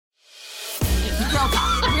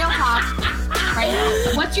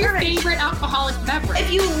What's your favorite alcoholic beverage?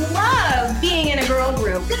 If you love being in a girl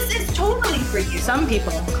group, this is totally for you. Some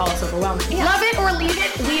people call us overwhelming. Yeah. Love it or leave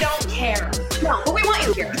it, we don't care. No, but we want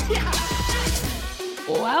you here. Yeah.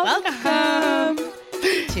 Welcome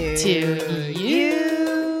to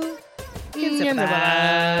you. In the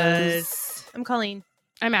buzz. I'm Colleen.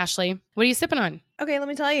 I'm Ashley. What are you sipping on? Okay, let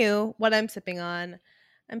me tell you what I'm sipping on.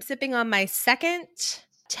 I'm sipping on my second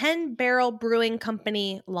 10 Barrel Brewing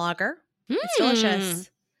Company lager. It's delicious.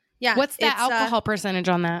 Yeah. What's the alcohol percentage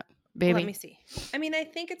on that, baby? Let me see. I mean, I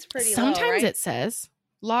think it's pretty Sometimes low, right? it says.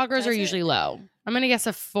 Lagers Does are it? usually low. I'm going to guess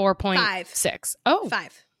a 4.6. Oh,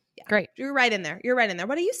 5. Yeah. great. You're right in there.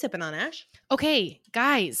 What are you sipping on, Ash? Okay,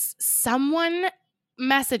 guys, someone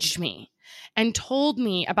messaged me and told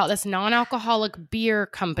me about this non-alcoholic beer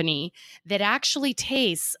company that actually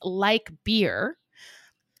tastes like beer.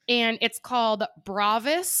 And it's called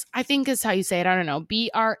Bravus, I think is how you say it. I don't know.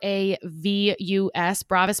 Bravus,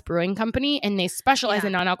 Bravus Brewing Company. And they specialize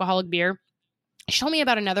in non-alcoholic beer. She told me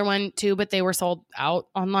about another one too, but they were sold out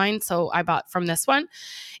online. So I bought from this one.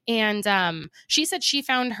 And she said she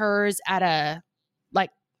found hers at a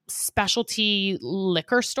specialty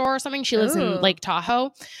liquor store or something. She lives in Lake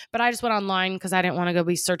Tahoe. But I just went online because I didn't want to go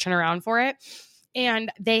be searching around for it.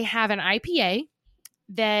 And they have an IPA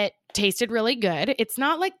that tasted really good. It's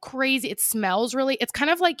not like crazy. It smells really, it's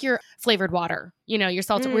kind of like your flavored water, your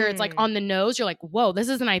seltzer where it's like on the nose. You're like, whoa, this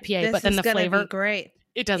is an IPA, but then the flavor, great.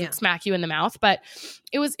 It doesn't smack you in the mouth, but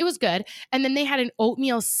it was good. And then they had an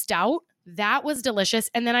oatmeal stout. That was delicious.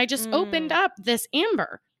 And then I just opened up this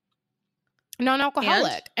amber,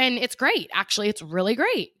 non-alcoholic, and it's great. Actually, it's really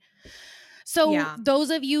great. So those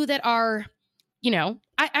of you that are,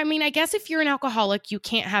 I mean, I guess if you're an alcoholic, you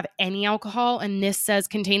can't have any alcohol, and this says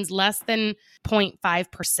contains less than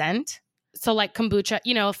 0.5%. So like kombucha,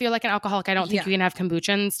 if you're like an alcoholic, I don't think you can have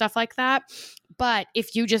kombucha and stuff like that. But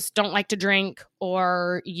if you just don't like to drink,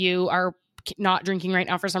 or you are not drinking right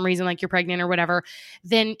now for some reason, like you're pregnant or whatever,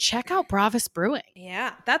 then check out Bravus Brewing.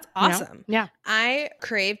 Yeah, that's awesome. Yeah. I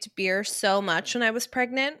craved beer so much when I was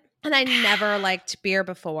pregnant. And I never liked beer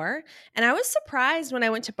before. And I was surprised when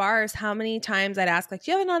I went to bars how many times I'd ask, like,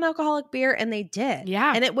 do you have a non-alcoholic beer? And they did.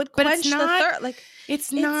 Yeah. And it would quench the thirst.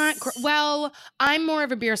 It's not. Well, I'm more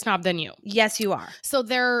of a beer snob than you. Yes, you are. So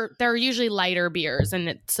they're usually lighter beers.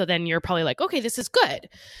 And so then you're probably like, okay, this is good.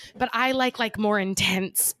 But I like more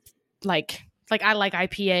intense, like I like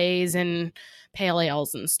IPAs and pale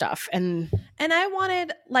ales and stuff. And I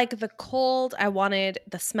wanted the cold, I wanted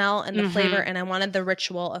the smell and the flavor, and I wanted the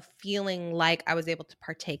ritual of feeling like I was able to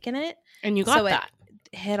partake in it. And you got that.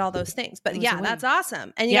 It hit all those things. But that's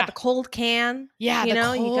awesome. And you got the cold can. Yeah, you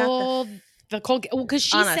got the cold, because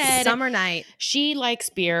she said a summer night she likes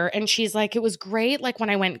beer, and she's like, it was great like when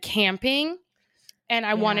I went camping and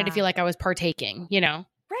I wanted to feel like I was partaking,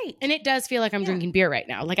 Right. And it does feel like I'm drinking beer right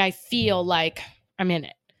now. Like I feel like I'm in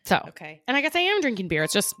it. So, okay. And I guess I am drinking beer.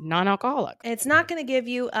 It's just non-alcoholic. It's not going to give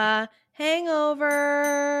you a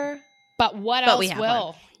hangover. But what else will?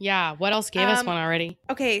 One. Yeah. What else gave us one already?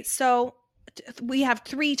 Okay. So we have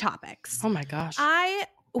 3 topics. Oh my gosh.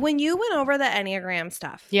 When you went over the Enneagram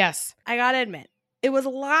stuff. Yes. I got to admit, it was a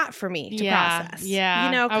lot for me to process. Yeah.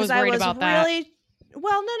 Because I was about that.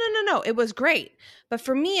 Well, no. It was great. But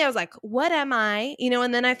for me, I was like, what am I?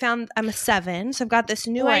 And then I found I'm a 7. So I've got this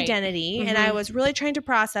new identity. And I was really trying to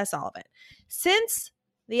process all of it. Since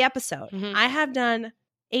the episode, I have done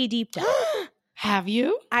a deep dive. Have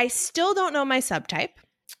you? I still don't know my subtype.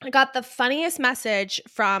 I got the funniest message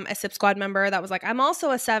from a Sip Squad member that was like, I'm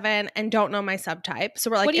also a 7 and don't know my subtype. So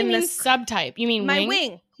we're like, what do you mean subtype? You mean my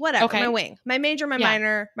wing? Whatever. Okay. My wing. My major, my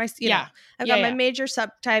minor, my, I've got my major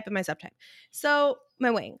subtype and my subtype. So my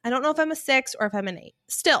wing. I don't know if I'm a 6 or if I'm an 8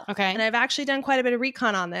 still. Okay. And I've actually done quite a bit of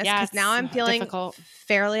recon on this because now I'm feeling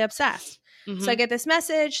fairly obsessed. So I get this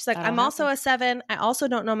message. She's like, I'm also a 7. I also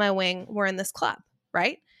don't know my wing. We're in this club.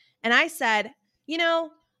 Right. And I said,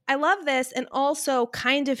 I love this and also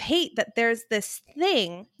kind of hate that there's this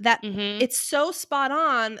thing that it's so spot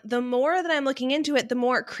on. The more that I'm looking into it, the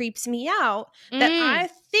more it creeps me out that I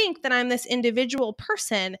think that I'm this individual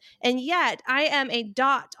person, and yet I am a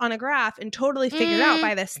dot on a graph and totally figured out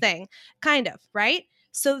by this thing, kind of, right?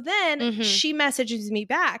 So then she messages me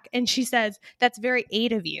back and she says, that's very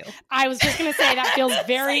 8 of you. I was just going to say that feels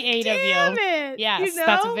very 8 of you. It, yes,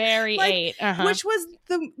 that's very 8. Which was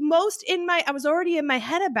the most I was already in my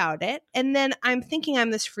head about it. And then I'm thinking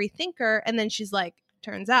I'm this free thinker. And then she's like,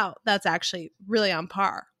 turns out that's actually really on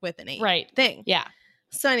par with an 8 thing. Yeah.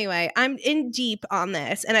 So anyway, I'm in deep on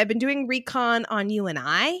this and I've been doing recon on you and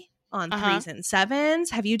I. on 3s and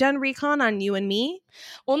 7s. Have you done recon on you and me?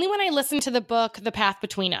 Only when I listened to the book, The Path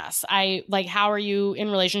Between Us. I like, how are you in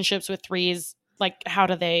relationships with 3s? Like, how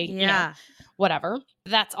do they, you know, whatever.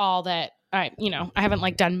 That's all that I haven't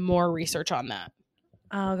like done more research on that.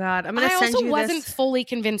 Oh God. I'm going to send you this. I also wasn't fully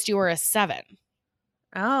convinced you were a 7.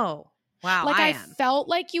 Oh, wow. Like I felt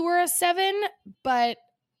like you were a 7, but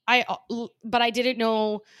I didn't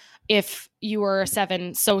know if you were a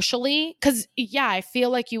 7 socially. Cause I feel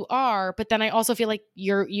like you are, but then I also feel like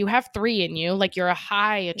you have 3 in you. Like you're a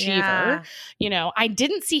high achiever. Yeah. You know, I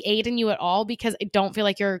didn't see 8 in you at all because I don't feel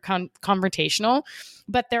like you're confrontational,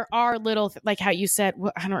 but there are little, like how you said,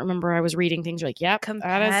 I don't remember. I was reading things. You're like, yep.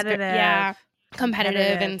 Competitive.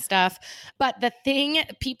 Competitive and stuff. But the thing,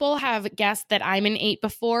 people have guessed that I'm an 8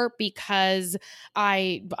 before because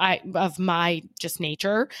I of my just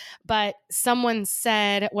nature. But someone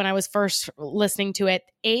said when I was first listening to it,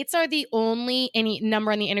 8s are the only any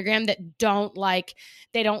number on the Enneagram that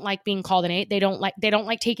they don't like being called an 8. They don't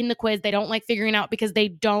like taking the quiz. They don't like figuring out because they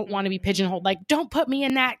don't want to be pigeonholed. Like, don't put me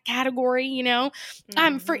in that category, you know?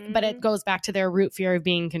 I'm free. But it goes back to their root fear of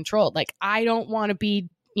being controlled. Like, I don't want to be,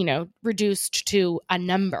 you know, reduced to a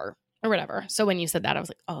number or whatever. So when you said that, I was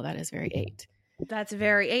like, oh, that is very 8. That's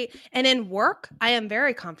very 8. And in work, I am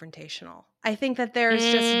very confrontational. I think that there's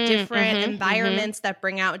just different environments that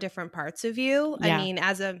bring out different parts of you. Yeah. I mean,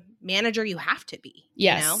 as a manager, you have to be.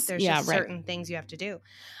 Yes. You know? There's just certain things you have to do.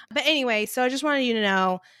 But anyway, so I just wanted you to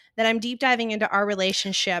know that I'm deep diving into our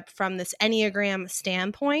relationship from this Enneagram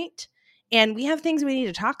standpoint. And we have things we need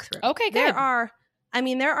to talk through. Okay, good.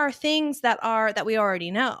 There are things that we already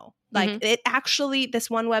know. Like it actually, this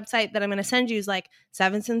one website that I'm going to send you is like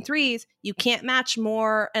 7s and 3s. You can't match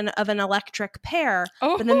more of an electric pair.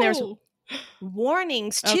 Oh. But then there's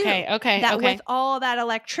warnings too. Okay. With all that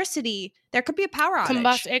electricity, there could be a power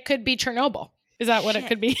outage. It could be Chernobyl. Is that what it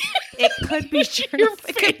could be? It could be Chernobyl.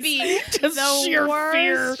 It could be just the sheer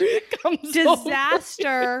worst fear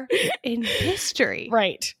disaster in history.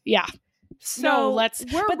 Right. Yeah. So but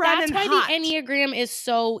that's why the Enneagram is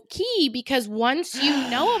so key, because once you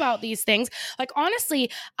know about these things, like honestly,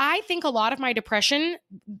 I think a lot of my depression,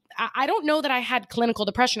 I don't know that I had clinical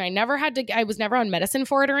depression. I was never on medicine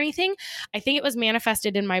for it or anything. I think it was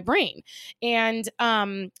manifested in my brain. And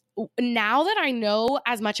now that I know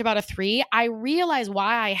as much about a 3, I realize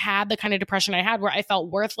why I had the kind of depression I had, where I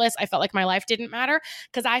felt worthless. I felt like my life didn't matter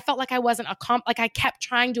because I felt like I wasn't like I kept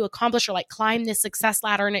trying to accomplish or like climb this success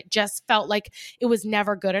ladder, and it just felt like it was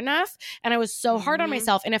never good enough. And I was so hard on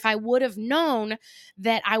myself. And if I would have known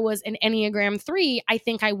that I was an Enneagram 3, I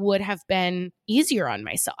think I would have been easier on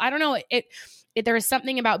myself. I don't know. There is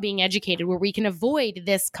something about being educated where we can avoid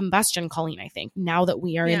this combustion, Colleen, I think, now that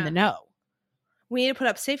we are in the know. We need to put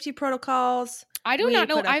up safety protocols. I do not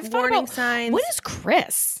know. I've thought about signs. What is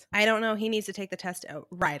Chris? I don't know. He needs to take the test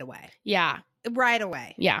right away. Yeah. Right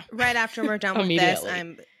away. Yeah. Right after we're done with this,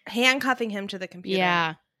 I'm handcuffing him to the computer.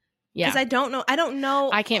 Yeah. Yeah. Because I don't know.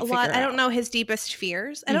 I can't figure it out. I don't know his deepest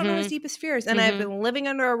fears. I don't know his deepest fears. And I've been living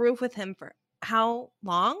under a roof with him for how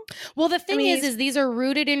long? Well, the thing is these are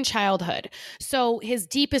rooted in childhood. So his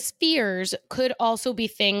deepest fears could also be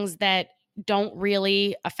things that don't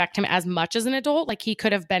really affect him as much as an adult. Like he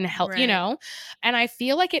could have been helped, you know? And I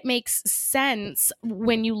feel like it makes sense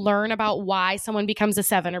when you learn about why someone becomes a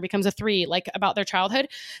 7 or becomes a 3, like about their childhood.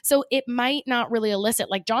 So it might not really elicit,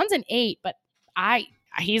 like John's an 8, but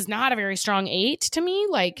he's not a very strong 8 to me.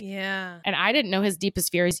 Like, yeah. And I didn't know his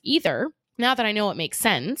deepest fears either. Now that I know, it makes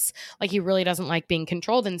sense. Like he really doesn't like being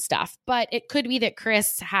controlled and stuff, but it could be that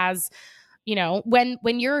Chris has, you know, when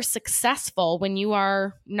you're successful, when you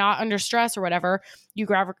are not under stress or whatever, you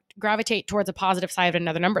gravitate towards a positive side of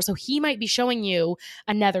another number. So he might be showing you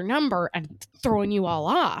another number and throwing you all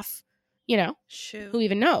off, you know. Shoot. Who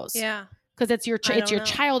even knows? Yeah. Because it's your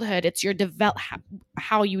childhood. It's your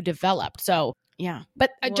how you developed. So yeah. But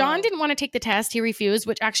John didn't want to take the test. He refused,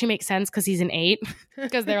 which actually makes sense because he's an 8.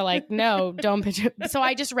 Because they're like, no, don't pitch it. So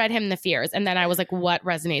I just read him the fears. And then I was like, what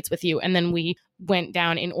resonates with you? And then we went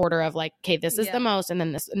down in order of like, okay, this is the most. And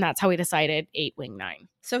then this. And that's how we decided 8, wing 9.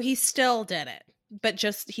 So he still did it. But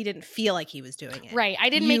just he didn't feel like he was doing it. Right. I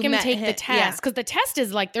didn't make him take the test because the test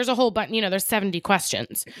is like there's a whole bunch, you know, there's 70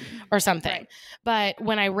 questions or something. Right. But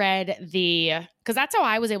when I read because that's how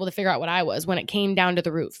I was able to figure out what I was when it came down to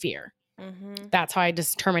the root fear. Mm-hmm. That's how I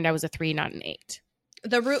determined I was a 3, not an 8.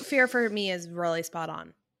 The root fear for me is really spot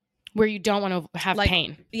on. Where you don't want to have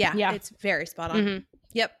pain. Yeah. It's very spot on. Mm-hmm.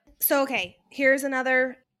 Yep. So, okay, here's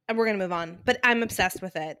another, and we're going to move on, but I'm obsessed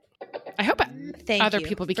with it. I hope other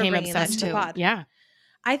people became obsessed too. Yeah.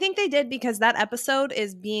 I think they did because that episode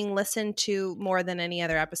is being listened to more than any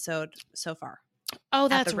other episode so far. Oh,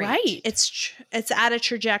 that's right. It's at a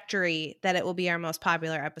trajectory that it will be our most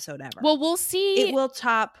popular episode ever. Well, we'll see. It will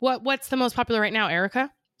top. What's the most popular right now,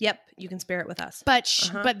 Erica? Yep, You Can Spare It With Us.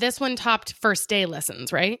 But this one topped first day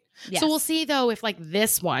listens, right? Yes. So we'll see though if like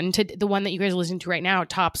this one, to the one that you guys are listening to right now,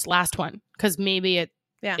 tops last one, because maybe it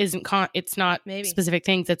isn't. It's not specific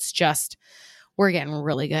things. It's just we're getting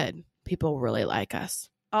really good. People really like us.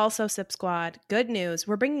 Also, Sip Squad, good news.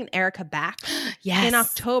 We're bringing Erica back in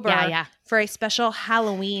October for a special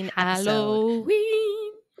Halloween episode.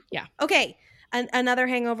 Yeah. Okay. Another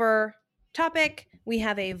hangover topic. We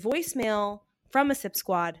have a voicemail from a Sip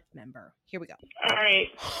Squad member. Here we go. All right.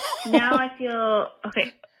 Now I feel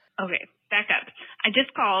okay. Back up. I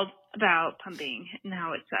just called about pumping and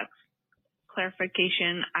how it sucks.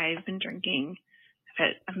 Clarification. I've been drinking.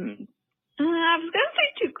 I was going to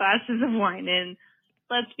say 2 glasses of wine in.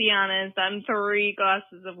 Let's be honest, I'm 3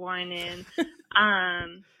 glasses of wine in. I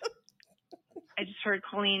just heard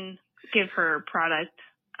Colleen give her product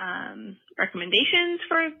recommendations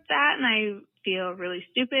for that, and I feel really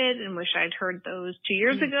stupid and wish I'd heard those 2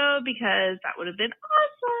 years ago because that would have been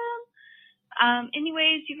awesome.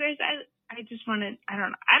 Anyways, you guys, I just wanted, I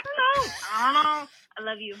don't know. I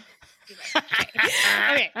love you.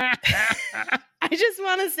 Okay. I just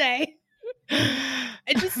want to say,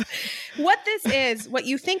 what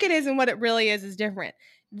you think it is and what it really is different.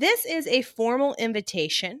 This is a formal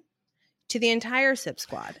invitation to the entire Sip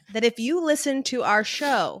Squad that if you listen to our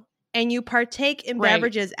show and you partake in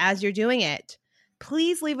beverages as you're doing it,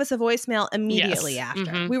 please leave us a voicemail immediately after.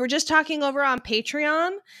 Mm-hmm. We were just talking over on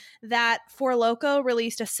Patreon that Four Loko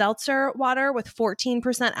released a seltzer water with 14%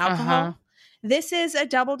 alcohol. Uh-huh. This is a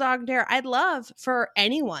double dog dare. I'd love for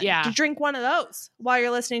anyone to drink one of those while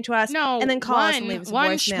you're listening to us and then call us and leave us a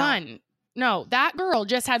voicemail. No, that girl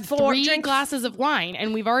just had 3 glasses of wine,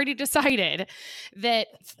 and we've already decided that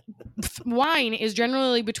wine is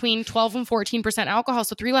generally between 12 and 14% alcohol.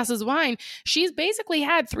 So 3 glasses of wine, she's basically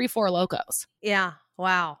had 3 Four Lokos. Yeah.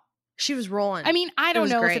 Wow. She was rolling. I mean, I don't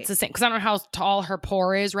know if it's the same because I don't know how tall her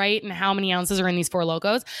pour is, right? And how many ounces are in these Four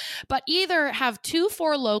Lokos. But either have 2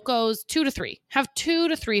 Four Lokos, 2 to 3. Have 2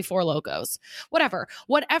 to 3 Four Lokos. Whatever.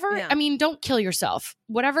 Yeah. I mean, don't kill yourself.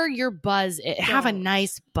 Whatever your buzz is, have a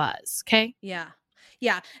nice buzz, okay? Yeah.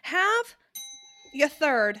 Yeah. Have your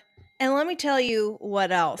third. And let me tell you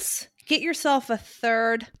what else. Get yourself a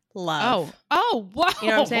Third Love. Oh, wow. You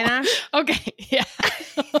know what I'm saying, Ash? Okay. Yeah.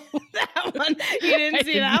 That one. You didn't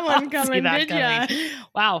see that one coming, did you?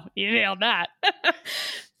 Wow. You nailed that.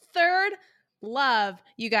 Third Love,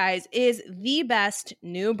 you guys, is the best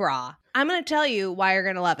new bra. I'm going to tell you why you're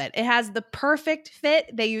going to love it. It has the perfect fit.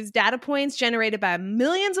 They use data points generated by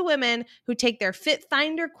millions of women who take their Fit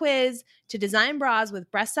Finder quiz to design bras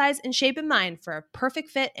with breast size and shape in mind for a perfect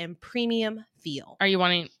fit and premium feel. Are you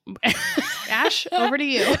wanting... Ash, over to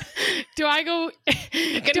you. Do I go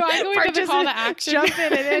into the call to action? Jump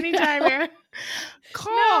in at any time here.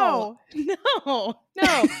 No.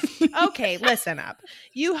 Okay, listen up.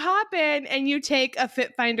 You hop in and you take a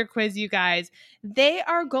Fit Finder quiz, you guys. They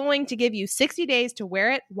are going to give you 60 days to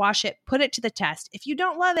wear it, wash it, put it to the test. If you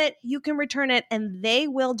don't love it, you can return it and they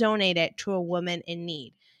will donate it to a woman in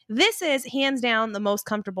need. This is hands down the most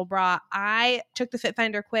comfortable bra. I took the Fit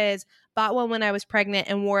Finder quiz, bought one when I was pregnant,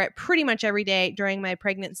 and wore it pretty much every day during my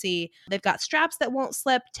pregnancy. They've got straps that won't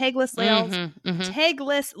slip, tagless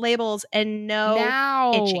labels, and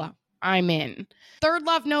no itching. I'm in. Third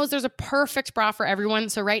Love knows there's a perfect bra for everyone.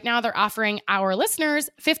 So right now they're offering our listeners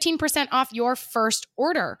 15% off your first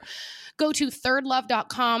order. Go to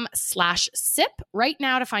thirdlove.com/sip right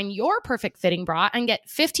now to find your perfect fitting bra and get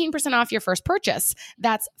 15% off your first purchase.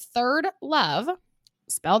 That's thirdlove,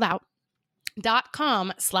 spelled out,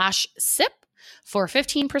 .com/sip for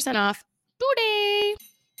 15% off today.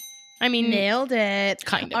 I mean, nailed it.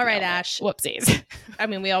 Kind of. All right, Ash. Whoopsies. I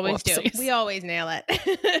mean, we always do. We always nail it.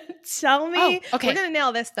 Tell me. Okay. We're going to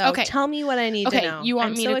nail this, though. Okay. Tell me what I need to know. You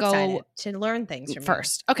want me to go to learn things from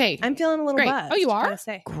first? You. Okay. I'm feeling a little buzzed. Oh, you are?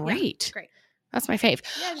 Great. Yeah, great. That's my fave.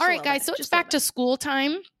 Yeah, all right, guys. So it's back to school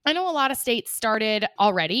time. I know a lot of states started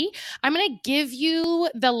already. I'm going to give you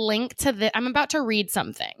the link to I'm about to read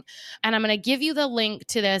something, and I'm going to give you the link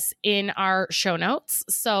to this in our show notes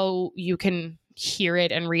so you can hear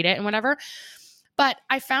it and read it and whatever. But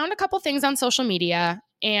I found a couple things on social media,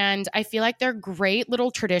 and I feel like they're great little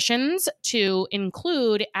traditions to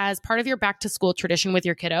include as part of your back to school tradition with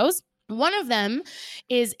your kiddos. One of them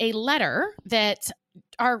is a letter that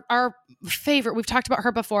our favorite, we've talked about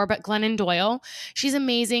her before, but Glennon Doyle. She's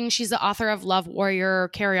amazing. She's the author of Love Warrior,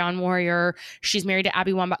 Carry On Warrior. She's married to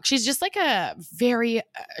Abby Wambach. She's just like a very,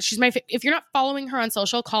 she's my, if you're not following her on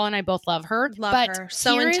social, Colin and I both love her. Love her.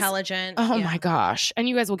 So intelligent. Oh my gosh. And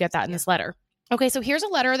you guys will get that in this letter. Okay, so here's a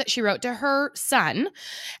letter that she wrote to her son,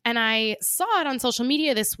 and I saw it on social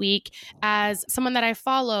media this week as someone that I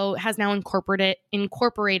follow has now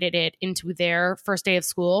incorporated it into their first day of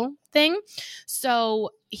school thing.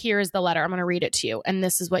 So here's the letter. I'm going to read it to you, and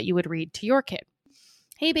this is what you would read to your kid.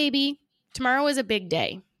 Hey, baby, tomorrow is a big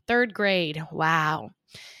day. 3rd grade. Wow.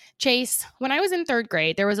 Chase, when I was in 3rd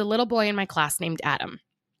grade, there was a little boy in my class named Adam.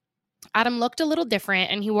 Adam looked a little different,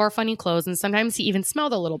 and he wore funny clothes, and sometimes he even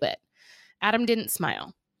smelled a little bit. Adam didn't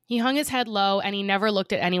smile. He hung his head low and he never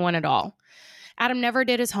looked at anyone at all. Adam never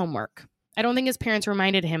did his homework. I don't think his parents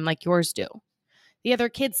reminded him like yours do. The other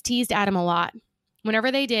kids teased Adam a lot.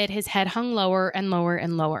 Whenever they did, his head hung lower and lower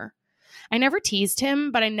and lower. I never teased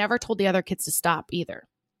him, but I never told the other kids to stop either.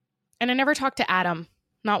 And I never talked to Adam,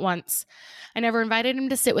 not once. I never invited him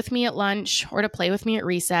to sit with me at lunch or to play with me at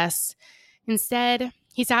recess. Instead,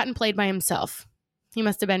 he sat and played by himself. He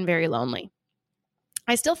must have been very lonely.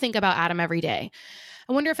 I still think about Adam every day.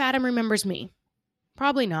 I wonder if Adam remembers me.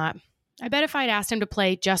 Probably not. I bet if I'd asked him to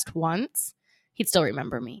play just once, he'd still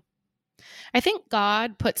remember me. I think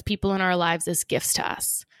God puts people in our lives as gifts to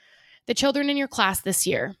us. The children in your class this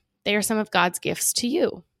year, they are some of God's gifts to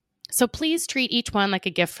you. So please treat each one like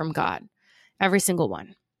a gift from God. Every single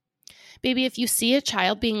one. Baby, if you see a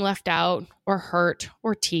child being left out or hurt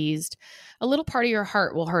or teased, a little part of your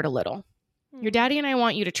heart will hurt a little. Your daddy and I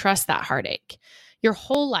want you to trust that heartache. Your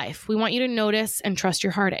whole life, we want you to notice and trust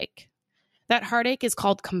your heartache. That heartache is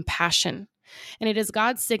called compassion, and it is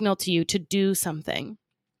God's signal to you to do something.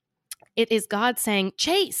 It is God saying,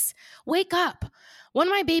 Chase, wake up. One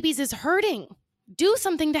of my babies is hurting. Do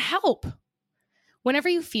something to help. Whenever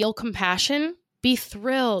you feel compassion, be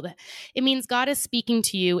thrilled. It means God is speaking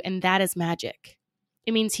to you, and that is magic.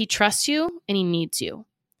 It means he trusts you and he needs you.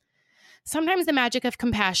 Sometimes the magic of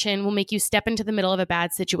compassion will make you step into the middle of a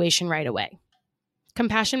bad situation right away.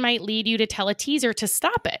 Compassion might lead you to tell a teaser to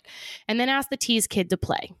stop it and then ask the tease kid to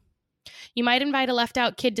play. You might invite a left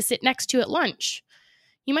out kid to sit next to you at lunch.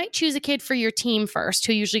 You might choose a kid for your team first,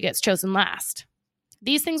 who usually gets chosen last.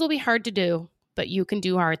 These things will be hard to do, but you can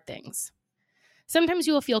do hard things. Sometimes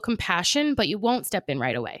you will feel compassion, but you won't step in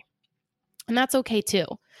right away. And that's okay too.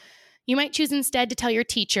 You might choose instead to tell your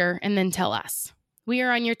teacher and then tell us. We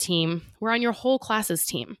are on your team. We're on your whole class's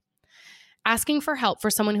team. Asking for help for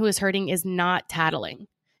someone who is hurting is not tattling.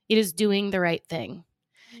 It is doing the right thing.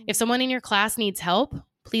 If someone in your class needs help,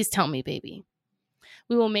 please tell me, baby.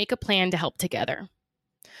 We will make a plan to help together.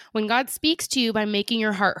 When God speaks to you by making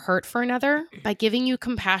your heart hurt for another, by giving you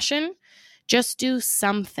compassion, just do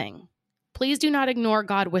something. Please do not ignore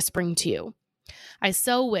God whispering to you. I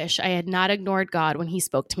so wish I had not ignored God when he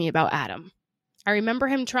spoke to me about Adam. I remember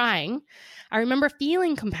him trying. I remember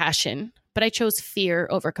feeling compassion, but I chose fear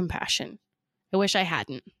over compassion. I wish I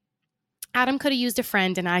hadn't. Adam could have used a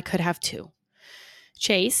friend, and I could have too.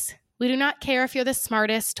 Chase, we do not care if you're the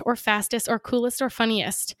smartest or fastest or coolest or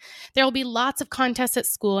funniest. There will be lots of contests at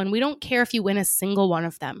school, and we don't care if you win a single one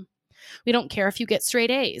of them. We don't care if you get straight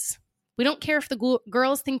A's. We don't care if the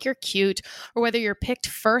girls think you're cute or whether you're picked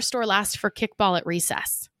first or last for kickball at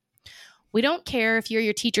recess. We don't care if you're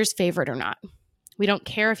your teacher's favorite or not. We don't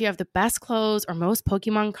care if you have the best clothes or most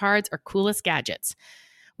Pokemon cards or coolest gadgets.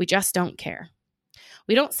 We just don't care.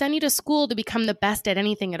 We don't send you to school to become the best at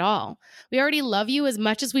anything at all. We already love you as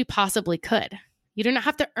much as we possibly could. You do not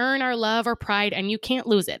have to earn our love or pride, and you can't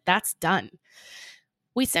lose it. That's done.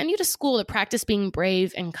 We send you to school to practice being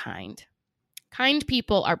brave and kind. Kind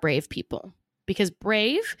people are brave people, because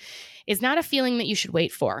brave is not a feeling that you should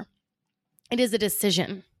wait for. It is a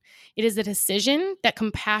decision. It is a decision that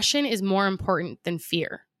compassion is more important than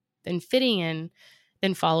fear, than fitting in,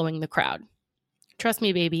 than following the crowd. Trust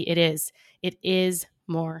me, baby, it is. It is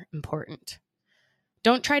more important.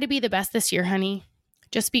 Don't try to be the best this year, honey.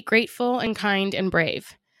 Just be grateful and kind and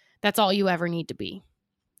brave. That's all you ever need to be.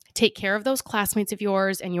 Take care of those classmates of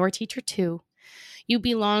yours and your teacher too. You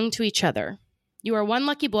belong to each other. You are one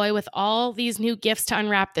lucky boy with all these new gifts to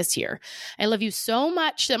unwrap this year. I love you so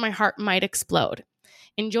much that my heart might explode.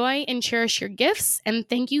 Enjoy and cherish your gifts, and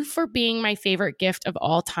thank you for being my favorite gift of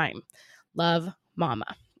all time. Love,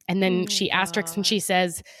 Mama. And then she asterisks and she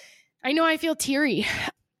says, I know I feel teary.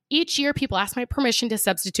 Each year, people ask my permission to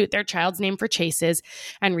substitute their child's name for Chase's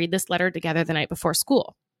and read this letter together the night before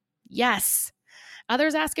school. Yes.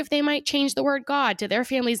 Others ask if they might change the word God to their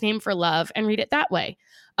family's name for love and read it that way.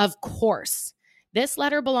 Of course. This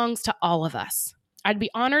letter belongs to all of us. I'd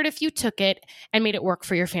be honored if you took it and made it work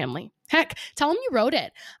for your family. Heck, tell them you wrote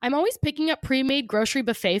it. I'm always picking up pre-made grocery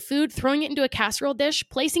buffet food, throwing it into a casserole dish,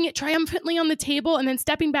 placing it triumphantly on the table, and then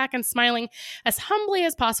stepping back and smiling as humbly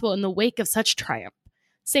as possible in the wake of such triumph.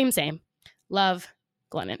 Same. Love,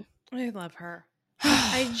 Glennon. I love her.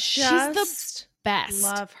 She's the best.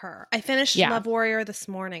 Love her. I finished Love Warrior this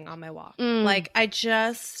morning on my walk.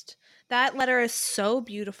 That letter is so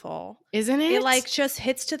beautiful. Isn't it? It like just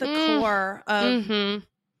hits to the core of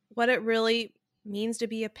what it really means to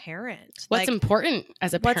be a parent. What's important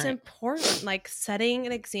as a parent. What's important, like setting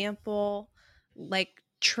an example, like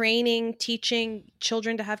training, teaching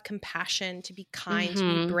children to have compassion, to be kind,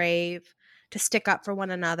 to be brave, to stick up for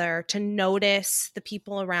one another, to notice the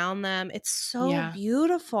people around them. It's so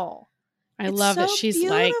beautiful. I love that she's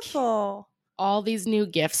beautiful. Like all these new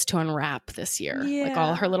gifts to unwrap this year. Like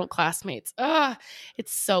all her little classmates.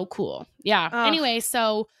 It's so cool. Yeah. Anyway,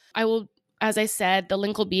 so I will, as I said, the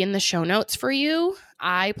link will be in the show notes for you.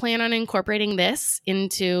 I plan on incorporating this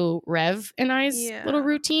into Rev and I's little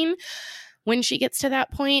routine when she gets to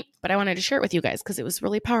that point. But I wanted to share it with you guys because it was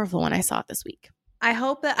really powerful when I saw it this week. I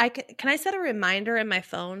hope that can I set a reminder in my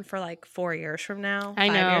phone for like 4 years from now? I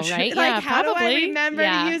know, right? Like, how do I remember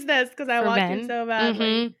to use this? Because I want to so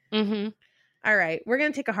badly. All right. We're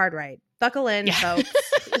going to take a hard ride. Buckle in, folks.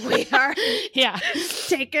 We are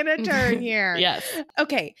taking a turn here. Yes.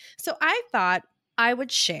 Okay. So I thought I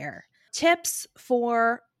would share tips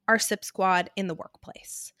for our SIP squad in the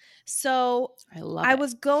workplace. So I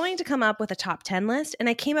was going to come up with a top 10 list, and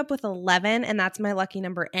I came up with 11, and that's my lucky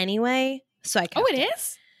number anyway. So I it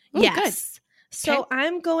is? Ooh, yes. Good. So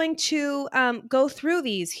I'm going to go through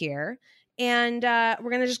these here, and we're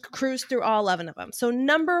going to just cruise through all 11 of them. So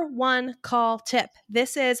number 1 call tip.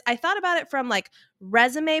 This is, I thought about it from like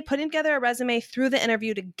putting together a resume through the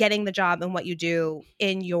interview to getting the job and what you do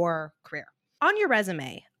in your career. On your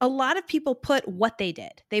resume, a lot of people put what they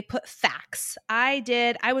did. They put facts. I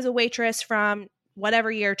was a waitress from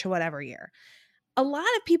whatever year to whatever year. A lot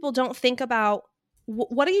of people don't think about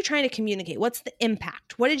what are you trying to communicate? What's the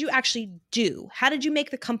impact? What did you actually do? How did you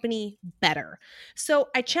make the company better? So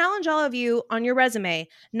I challenge all of you on your resume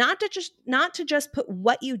not to just put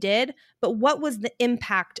what you did, but what was the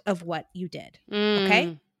impact of what you did.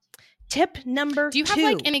 Okay? Tip number 2. Do you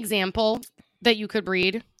have like an example that you could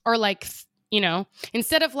read? Or like,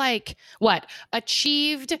 instead of like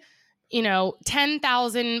achieved,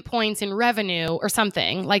 10,000 points in revenue or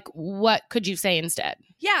something, like what could you say instead?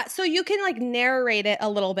 Yeah. So you can like narrate it a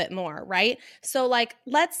little bit more, right? So like,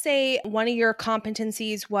 let's say one of your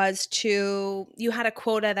competencies was you had a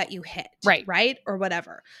quota that you hit, right? Or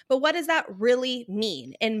whatever. But what does that really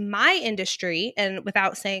mean? In my industry, and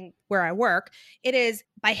without saying where I work, it is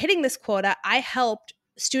by hitting this quota, I helped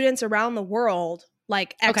students around the world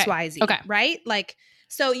like XYZ, right? Like,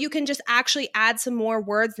 so you can just actually add some more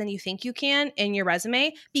words than you think you can in your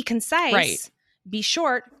resume. Be concise, be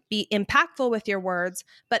short, be impactful with your words,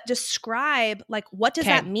 but describe like, what does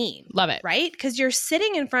that mean? Love it. Right? Because you're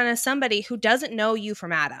sitting in front of somebody who doesn't know you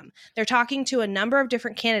from Adam. They're talking to a number of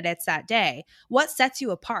different candidates that day. What sets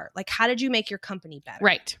you apart? Like, how did you make your company better?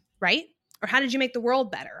 Right. Or how did you make the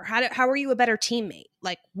world better? Or how are you a better teammate?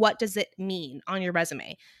 Like, what does it mean on your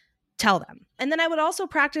resume? Tell them. And then I would also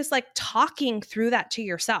practice like talking through that to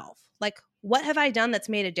yourself. Like, what have I done that's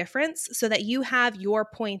made a difference so that you have your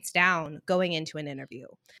points down going into an interview?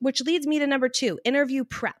 Which leads me to number 2, interview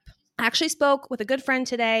prep. I actually spoke with a good friend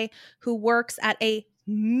today who works at a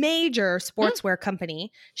major sportswear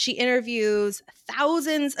company. She interviews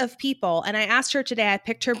thousands of people. And I asked her today, I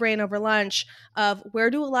picked her brain over lunch of where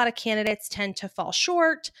do a lot of candidates tend to fall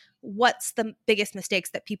short? What's the biggest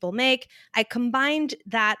mistakes that people make? I combined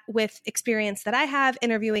that with experience that I have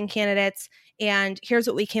interviewing candidates. And here's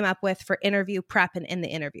what we came up with for interview prep and in the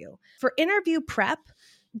interview. For interview prep,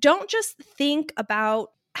 don't just think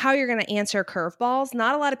about how you're going to answer curveballs.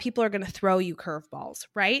 Not a lot of people are going to throw you curveballs,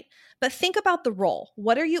 right? But think about the role.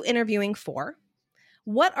 What are you interviewing for?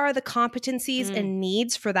 What are the competencies and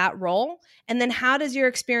needs for that role? And then how does your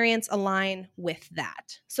experience align with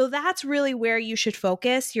that? So that's really where you should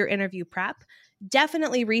focus your interview prep.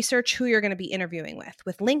 Definitely research who you're going to be interviewing with.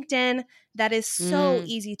 With LinkedIn, that is so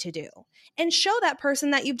easy to do. And show that person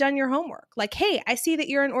that you've done your homework. Like, hey, I see that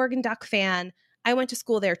you're an Oregon Duck fan. I went to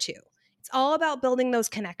school there too. It's all about building those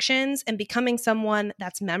connections and becoming someone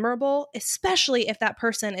that's memorable, especially if that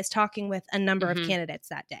person is talking with a number of candidates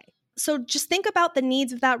that day. So just think about the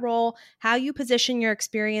needs of that role, how you position your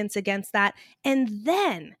experience against that, and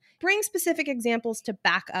then bring specific examples to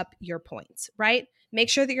back up your points, right? Make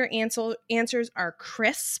sure that your answers are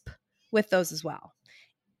crisp with those as well.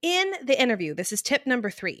 In the interview, this is tip number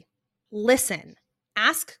 3, listen.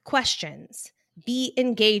 Ask questions. Be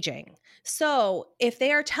engaging. So if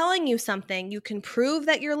they are telling you something, you can prove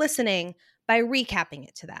that you're listening by recapping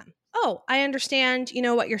it to them. Oh, I understand,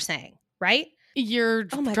 what you're saying, right? You're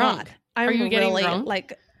drunk. God. Are you getting drunk?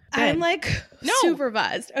 Good. I'm super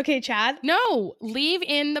buzzed. Okay, Chad? No, leave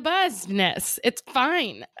in the buzzedness. It's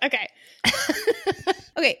fine. Okay.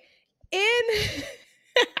 Okay.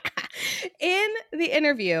 In the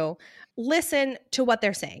interview, listen to what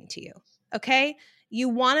they're saying to you, okay? You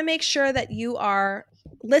want to make sure that you are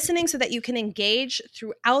listening so that you can engage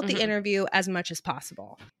throughout the interview as much as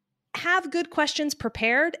possible. Have good questions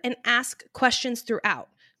prepared and ask questions throughout.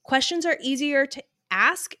 Questions are easier to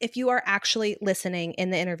ask if you are actually listening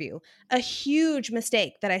in the interview. A huge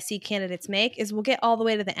mistake that I see candidates make is we'll get all the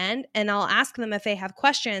way to the end and I'll ask them if they have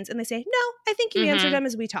questions and they say, no, I think you answered them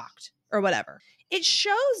as we talked or whatever. It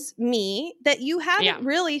shows me that you haven't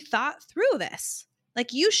really thought through this.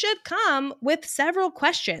 Like, you should come with several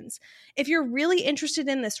questions. If you're really interested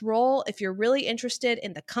in this role, if you're really interested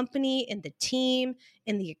in the company, in the team,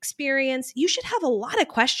 in the experience, you should have a lot of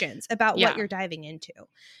questions about what you're diving into.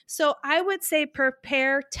 So I would say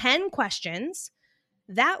prepare 10 questions.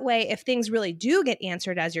 That way, if things really do get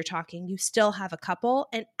answered as you're talking, you still have a couple,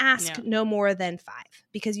 and ask no more than 5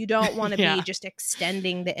 because you don't want to be just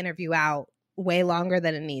extending the interview out way longer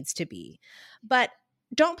than it needs to be. But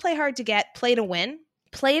don't play hard to get, play to win.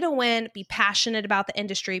 Play to win, be passionate about the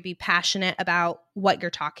industry, be passionate about what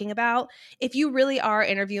you're talking about. If you really are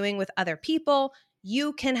interviewing with other people,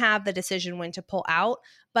 you can have the decision when to pull out.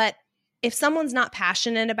 But if someone's not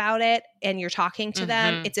passionate about it and you're talking to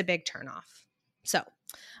them, it's a big turnoff. So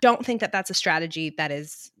don't think that that's a strategy that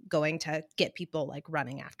is going to get people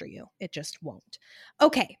running after you. It just won't.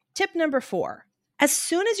 Okay, tip number 4. As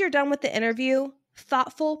soon as you're done with the interview,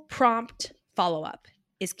 thoughtful, prompt follow-up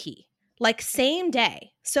is key. Same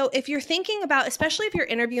day. So if you're thinking about, especially if you're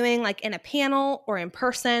interviewing in a panel or in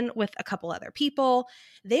person with a couple other people,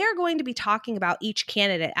 they are going to be talking about each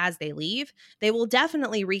candidate as they leave. They will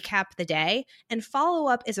definitely recap the day, and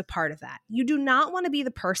follow-up is a part of that. You do not want to be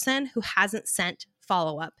the person who hasn't sent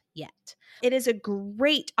follow-up yet. It is a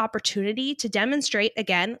great opportunity to demonstrate,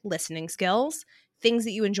 again, listening skills, things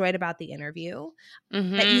that you enjoyed about the interview,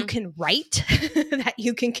 that you can write, that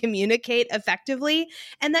you can communicate effectively,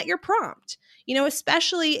 and that you're prompt.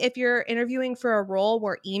 Especially if you're interviewing for a role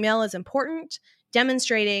where email is important,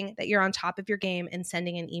 demonstrating that you're on top of your game and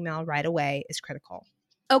sending an email right away is critical.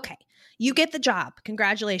 Okay, you get the job.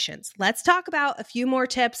 Congratulations. Let's talk about a few more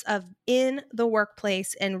tips of in the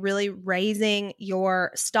workplace and really raising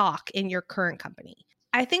your stock in your current company.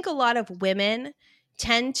 I think a lot of women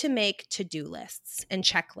tend to make to-do lists and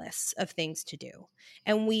checklists of things to do.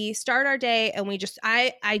 And we start our day and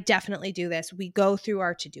I definitely do this. We go through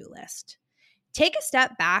our to-do list. Take a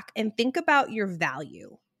step back and think about your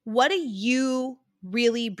value. What do you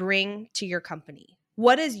really bring to your company?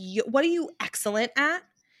 What are you excellent at?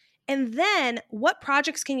 And then what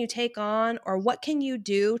projects can you take on, or what can you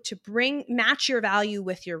do to match your value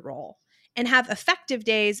with your role and have effective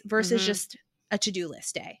days versus just a to-do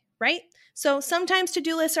list day, right? So sometimes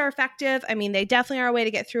to-do lists are effective. I mean, they definitely are a way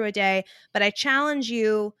to get through a day, but I challenge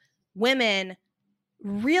you, women,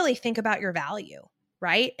 really think about your value,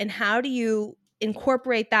 right? And how do you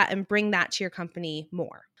incorporate that and bring that to your company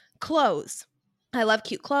more? Clothes. I love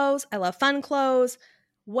cute clothes. I love fun clothes.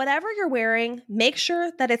 Whatever you're wearing, make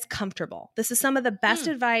sure that it's comfortable. This is some of the best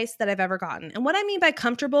advice that I've ever gotten. And what I mean by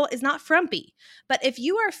comfortable is not frumpy. But if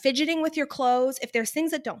you are fidgeting with your clothes, if there's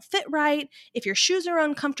things that don't fit right, if your shoes are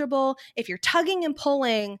uncomfortable, if you're tugging and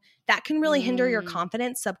pulling, that can really hinder your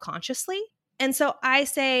confidence subconsciously. And so I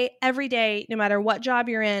say every day, no matter what job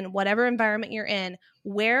you're in, whatever environment you're in,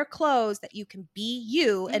 wear clothes that you can be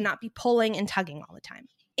you and not be pulling and tugging all the time.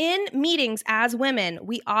 In meetings as women,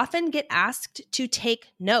 we often get asked to take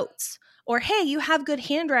notes, or, hey, you have good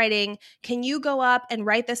handwriting. Can you go up and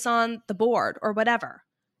write this on the board or whatever?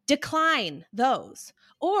 Decline those.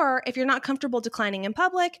 Or if you're not comfortable declining in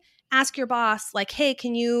public, ask your boss, hey,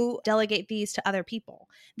 can you delegate these to other people?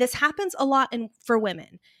 This happens a lot for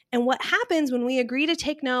women. And what happens when we agree to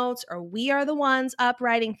take notes, or we are the ones up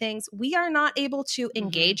writing things, we are not able to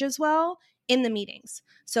engage as well in the meetings.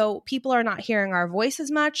 So people are not hearing our voice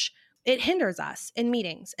as much. It hinders us in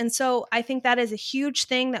meetings. And so I think that is a huge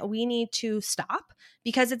thing that we need to stop,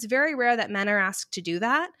 because it's very rare that men are asked to do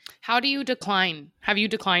that. How do you decline? Have you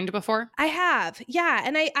declined before? I have. Yeah.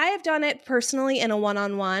 And I have done it personally in a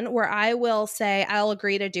one-on-one where I will say, I'll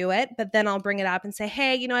agree to do it, but then I'll bring it up and say,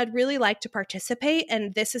 hey, I'd really like to participate.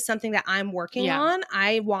 And this is something that I'm working on.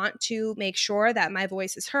 I want to make sure that my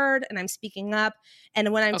voice is heard and I'm speaking up.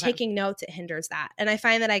 And when I'm taking notes, it hinders that. And I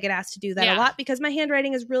find that I get asked to do that a lot because my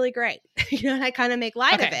handwriting is really great. And I kind of make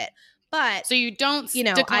light of it. But so you don't,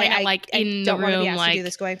 decline it like in the room, want to be asked like to do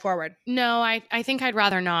this going forward. No, I think I'd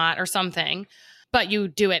rather not, or something. But you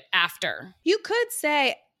do it after. You could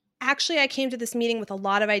say, actually, I came to this meeting with a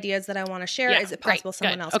lot of ideas that I want to share. Is it possible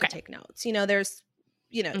someone else could take notes? There's,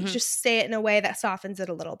 just say it in a way that softens it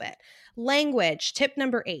a little bit. Language, tip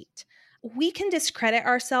number 8. We can discredit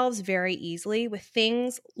ourselves very easily with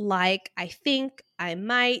things like, I think, I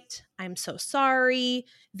might, I'm so sorry,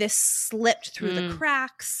 this slipped through the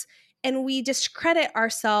cracks. And we discredit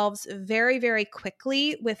ourselves very, very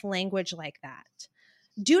quickly with language like that.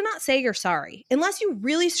 Do not say you're sorry unless you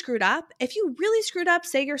really screwed up. If you really screwed up,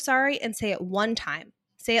 say you're sorry and say it one time.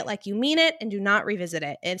 Say it like you mean it and do not revisit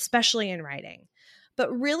it, especially in writing.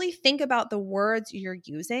 But really think about the words you're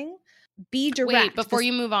using. Be direct. Wait, before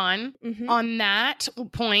you move on, on that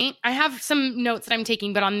point, I have some notes that I'm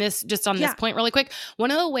taking, but on this point really quick,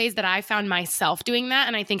 one of the ways that I found myself doing that,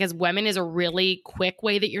 and I think as women is a really quick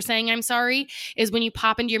way that you're saying I'm sorry, is when you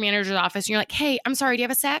pop into your manager's office and you're like, hey, I'm sorry, do you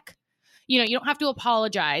have a sec? You don't have to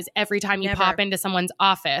apologize every time you pop into someone's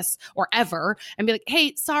office or ever and be like,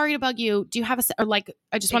 hey, sorry to bug you. Do you have a, or like,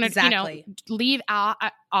 I just wanted to, leave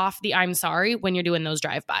off the I'm sorry when you're doing those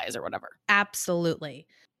drive-bys or whatever. Absolutely.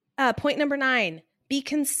 Point number 9, be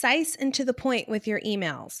concise and to the point with your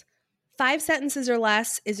emails. 5 sentences or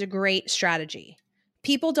less is a great strategy.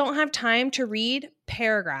 People don't have time to read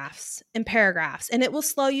paragraphs, and it will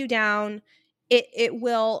slow you down. It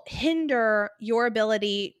will hinder your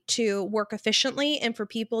ability to work efficiently and for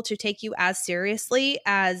people to take you as seriously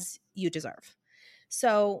as you deserve.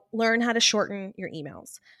 So learn how to shorten your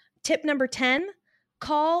emails. Tip number 10,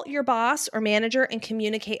 call your boss or manager and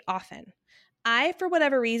communicate often. For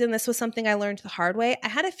whatever reason, this was something I learned the hard way. I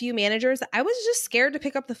had a few managers that I was just scared to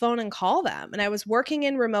pick up the phone and call them. And I was working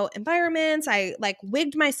in remote environments. I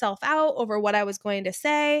wigged myself out over what I was going to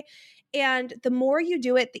say. And the more you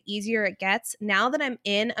do it, the easier it gets. Now that I'm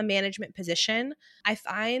in a management position, I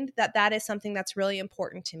find that that is something that's really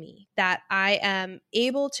important to me, that I am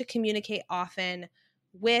able to communicate often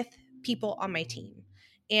with people on my team.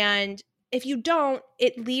 And if you don't,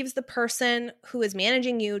 it leaves the person who is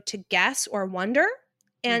managing you to guess or wonder.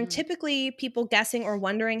 And typically people guessing or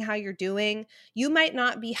wondering how you're doing, you might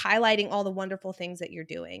not be highlighting all the wonderful things that you're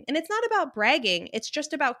doing. And it's not about bragging. It's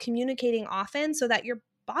just about communicating often so that your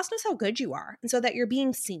boss knows how good you are and so that you're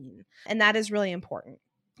being seen. And that is really important.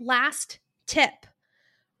 Last tip,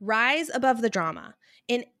 rise above the drama.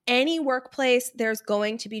 In any workplace, there's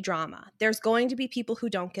going to be drama. There's going to be people who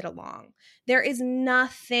don't get along. There is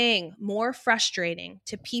nothing more frustrating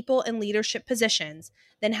to people in leadership positions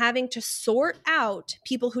than having to sort out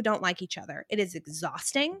people who don't like each other. It is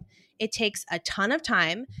exhausting. It takes a ton of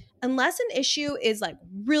time. Unless an issue is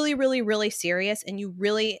really, really, really serious and you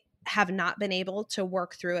really have not been able to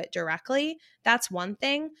work through it directly, that's one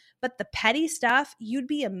thing. But the petty stuff, you'd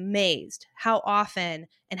be amazed how often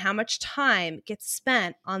and how much time gets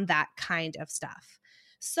spent on that kind of stuff.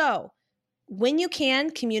 So when you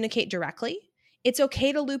can, communicate directly. It's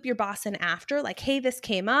okay to loop your boss in after, like, hey, this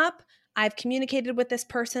came up. I've communicated with this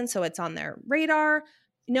person, so it's on their radar.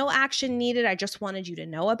 No action needed. I just wanted you to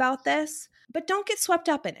know about this. But don't get swept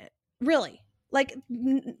up in it, really.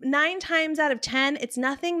 9 times out of 10, it's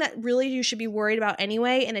nothing that really you should be worried about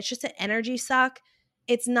anyway, and it's just an energy suck.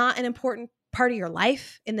 It's not an important part of your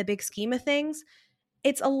life in the big scheme of things.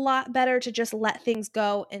 It's a lot better to just let things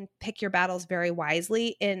go and pick your battles very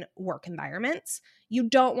wisely in work environments. You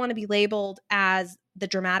don't want to be labeled as the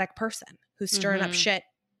dramatic person who's stirring up shit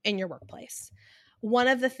in your workplace. One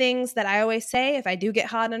of the things that I always say, if I do get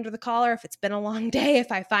hot under the collar, if it's been a long day,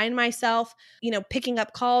 if I find myself, picking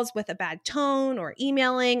up calls with a bad tone or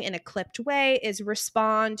emailing in a clipped way, is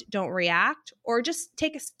respond, don't react, or just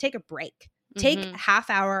take a break. Take a half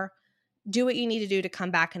hour, do what you need to do to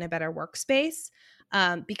come back in a better workspace,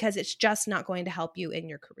 because it's just not going to help you in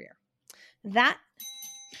your career. That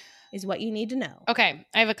is what you need to know. Okay.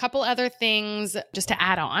 I have a couple other things just to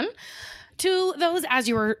add on to those as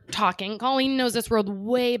you were talking. Colleen knows this world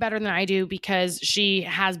way better than I do because she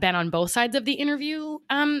has been on both sides of the interview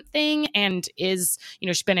thing and is,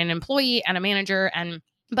 she's been an employee and a manager.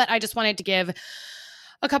 But I just wanted to give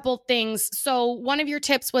a couple things. So one of your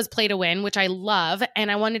tips was play to win, which I love.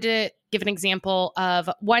 And I wanted to give an example of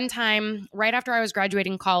one time right after I was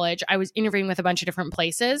graduating college, I was interviewing with a bunch of different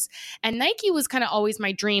places, and Nike was kind of always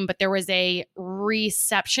my dream, but there was a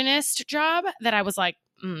receptionist job that I was like,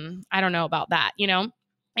 I don't know about that, you know?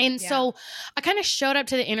 And so I kind of showed up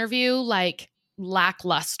to the interview like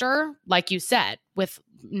lackluster, like you said, with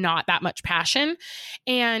not that much passion.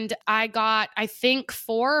 And I got, I think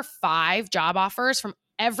 4 or 5 job offers from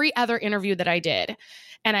every other interview that I did.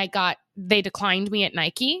 And they declined me at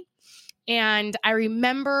Nike. And I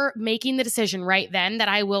remember making the decision right then that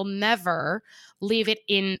I will never leave it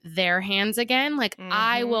in their hands again. Like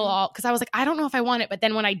I will because I was like, I don't know if I want it. But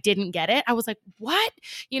then when I didn't get it, I was like, what?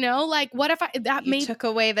 You know, like what if you took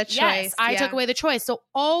away the choice? Yes, I took away the choice. So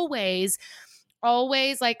always,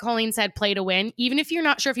 like Colleen said, play to win. Even if you're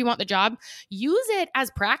not sure if you want the job, use it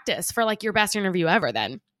as practice for like your best interview ever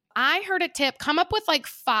then. I heard a tip, come up with like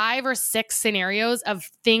 5 or 6 scenarios of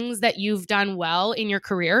things that you've done well in your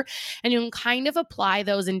career, and you can kind of apply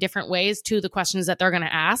those in different ways to the questions that they're going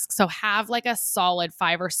to ask. So have like a solid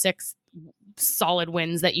 5 or 6 solid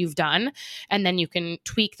wins that you've done, and then you can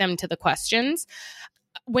tweak them to the questions.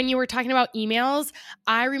 When you were talking about emails,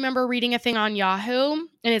 I remember reading a thing on Yahoo,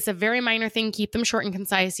 and it's a very minor thing. Keep them short and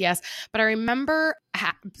concise, yes. But I remember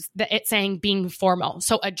it saying being formal.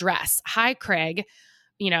 So address, hi, Craig,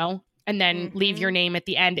 you know, and then leave your name at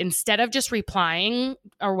the end instead of just replying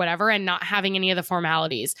or whatever and not having any of the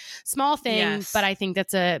formalities. Small thing, but I think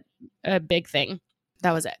that's a big thing.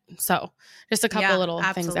 That was it. So just a couple little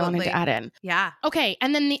things I wanted to add in. Yeah. Okay.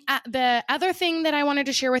 And then the other thing that I wanted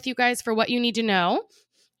to share with you guys for what you need to know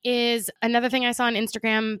is another thing I saw on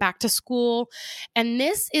Instagram, back to school. And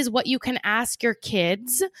this is what you can ask your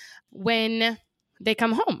kids when they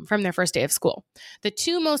come home from their first day of school. The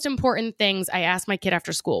 2 most important things I asked my kid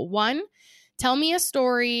after school. 1, tell me a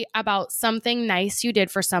story about something nice you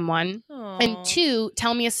did for someone. Aww. And 2,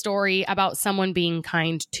 tell me a story about someone being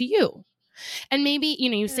kind to you. And maybe, you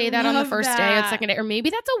know, you say that on the first day or second day, or maybe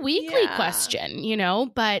that's a weekly question, you know,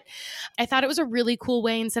 but I thought it was a really cool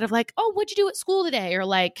way instead of like, oh, what'd you do at school today? Or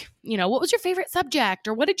like, you know, what was your favorite subject?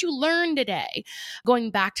 Or what did you learn today? Going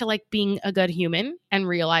back to like being a good human and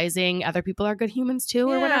realizing other people are good humans too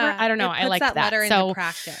or whatever. I don't know. I like that. Letter into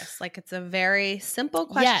practice. Like it's a very simple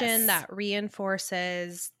question that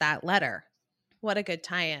reinforces that letter. What a good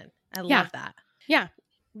tie-in. I love that. Yeah.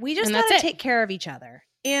 We just got to take care of each other.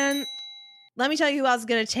 And let me tell you who else is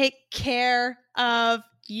going to take care of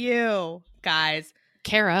you, guys.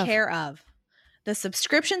 Care of. The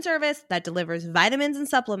subscription service that delivers vitamins and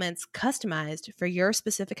supplements customized for your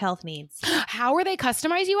specific health needs. How are they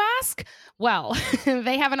customized, you ask? Well,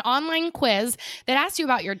 they have an online quiz that asks you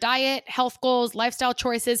about your diet, health goals, lifestyle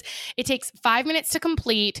choices. It takes 5 minutes to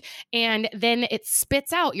complete, and then it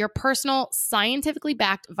spits out your personal, scientifically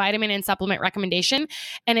backed vitamin and supplement recommendation.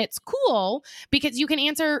 And it's cool because you can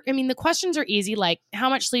answer, I mean, the questions are easy, like how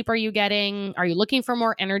much sleep are you getting? Are you looking for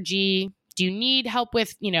more energy? Do you need help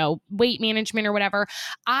with, you know, weight management or whatever?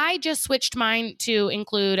 I just switched mine to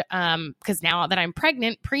include, because now that I'm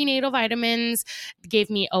pregnant, prenatal vitamins, gave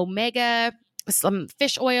me omega, some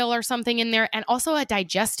fish oil or something in there, and also a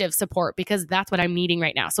digestive support because that's what I'm needing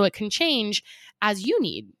right now. So it can change as you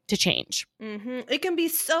need to change. It can be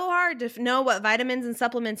so hard to know what vitamins and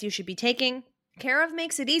supplements you should be taking. Care of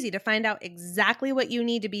makes it easy to find out exactly what you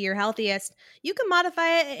need to be your healthiest. You can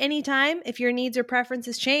modify it at any time if your needs or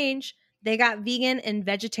preferences change. They got vegan and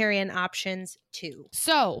vegetarian options too.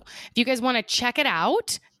 So if you guys want to check it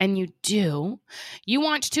out, and you do, you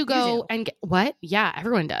want to go and get what? Yeah,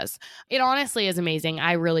 everyone does. It honestly is amazing.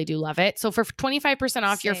 I really do love it. So for 25%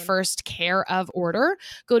 off your first Care of order,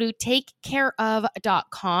 go to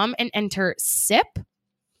takecareof.com and enter SIP.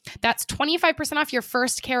 That's 25% off your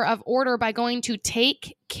first Care of order by going to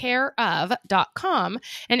takecareof.com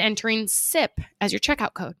and entering SIP as your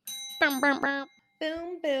checkout code. Boom,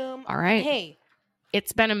 boom. All right. Hey,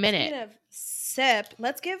 it's been a minute. Speaking of sip,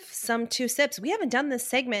 let's give some 2 sips. We haven't done this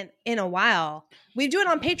segment in a while. We do it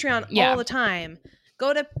on Patreon all the time.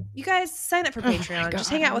 You guys sign up for Patreon.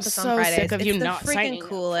 Just hang out with us on Fridays. Sick of you it's not the freaking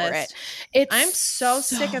coolest. I'm so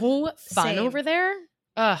sick of fun over there.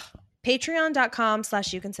 Ugh.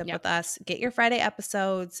 Patreon.com/you can sip with us. Get your Friday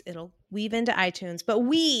episodes. It'll weave into iTunes. But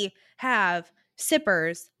we have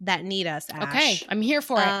sippers that need us, Ash. Okay, I'm here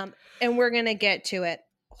for it. And we're going to get to it.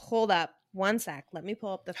 Hold up. One sec. Let me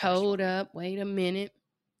pull up the first Hold up. Wait a minute.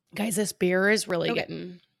 Guys, this beer is really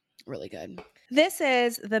getting really good. This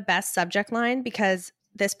is the best subject line because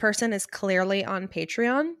this person is clearly on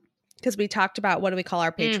Patreon because we talked about what do we call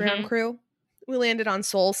our Patreon crew. We landed on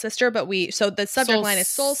soul sister, but so the subject line is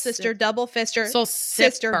soul sister, double fister, soul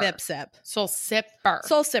sister, vip sip. Soul sipper.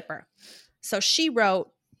 Soul sipper. So she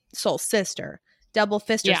wrote soul sister, double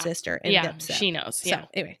fister sister, and vip sip. She knows. Yeah. So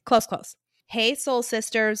anyway, close. Hey, soul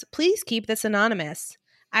sisters, please keep this anonymous.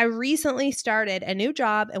 I recently started a new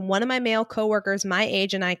job, and one of my male coworkers my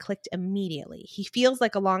age and I clicked immediately. He feels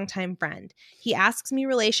like a longtime friend. He asks me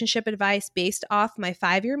relationship advice based off my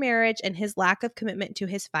 5-year marriage and his lack of commitment to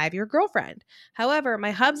his 5-year girlfriend. However,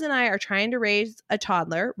 my hubs and I are trying to raise a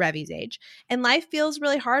toddler, Revy's age, and life feels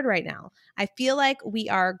really hard right now. I feel like we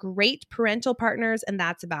are great parental partners, and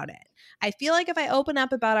that's about it. I feel like if I open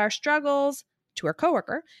up about our struggles to our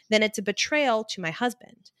coworker, then it's a betrayal to my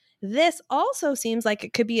husband. This also seems like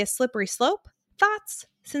it could be a slippery slope. Thoughts?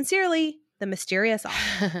 Sincerely, the mysterious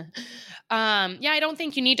author. I don't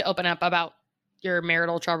think you need to open up about your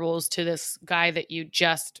marital troubles to this guy that you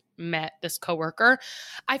just met, this coworker.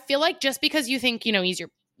 I feel like just because you think, he's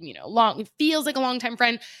your, feels like a longtime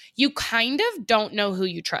friend, you kind of don't know who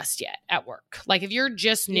you trust yet at work. Like if you're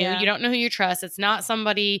just new, you don't know who you trust. It's not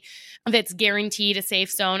somebody that's guaranteed a safe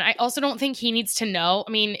zone. I also don't think he needs to know.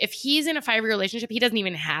 I mean, if he's in a 5-year relationship, he doesn't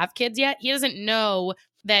even have kids yet. He doesn't know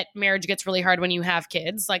that marriage gets really hard when you have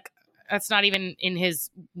kids. Like that's not even in his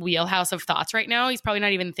wheelhouse of thoughts right now. He's probably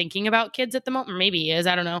not even thinking about kids at the moment. Or maybe he is.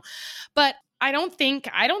 I don't know. But I don't think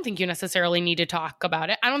you necessarily need to talk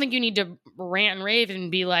about it. I don't think you need to rant and rave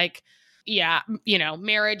and be like,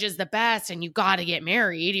 marriage is the best and you got to get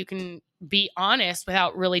married. You can be honest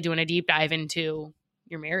without really doing a deep dive into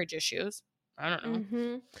your marriage issues. I don't know.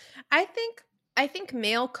 Mm-hmm. I think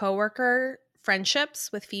male coworker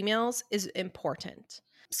friendships with females is important.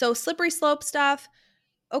 So slippery slope stuff,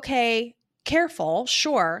 okay, careful,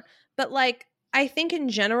 sure. But I think in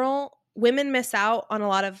general, women miss out on a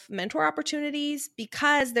lot of mentor opportunities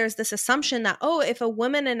because there's this assumption that, if a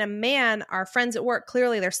woman and a man are friends at work,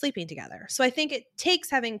 clearly they're sleeping together. So I think it takes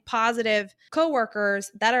having positive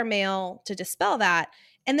coworkers that are male to dispel that.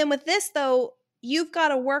 And then with this, though, you've got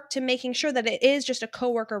to work to making sure that it is just a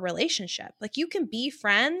coworker relationship. Like you can be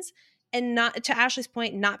friends and not, to Ashley's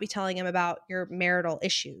point, not be telling him about your marital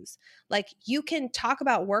issues. Like you can talk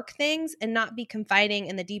about work things and not be confiding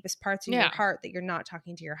in the deepest parts of your heart that you're not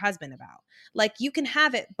talking to your husband about. Like you can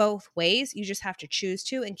have it both ways. You just have to choose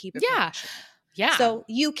to and keep it professional. Yeah. So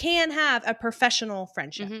you can have a professional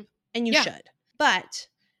friendship and you should. But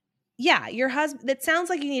your husband, it sounds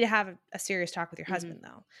like you need to have a serious talk with your husband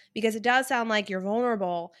though, because it does sound like you're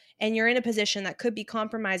vulnerable and you're in a position that could be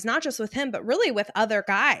compromised, not just with him, but really with other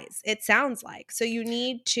guys. It sounds like, so you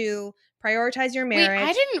need to prioritize your marriage. Wait,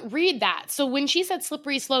 I didn't read that. So when she said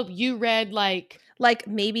slippery slope, you read like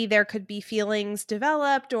maybe there could be feelings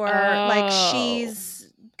developed or like she's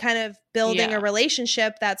kind of building a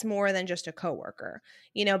relationship that's more than just a coworker,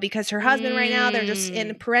 because her husband right now, they're just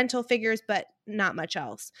in parental figures, but not much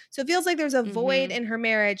else. So it feels like there's a void in her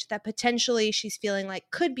marriage that potentially she's feeling like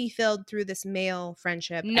could be filled through this male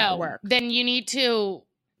friendship at work. Then you need to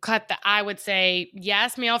I would say,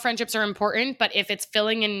 yes, male friendships are important, but if it's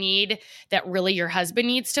filling a need that really your husband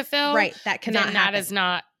needs to fill, right, that cannot happen. That is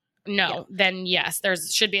not. No, then yes, there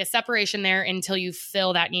should be a separation there until you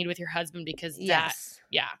fill that need with your husband because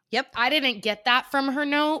Yep. I didn't get that from her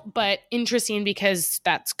note, but interesting because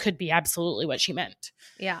that could be absolutely what she meant.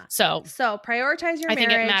 Yeah. So prioritize your marriage. I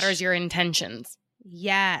think it matters your intentions.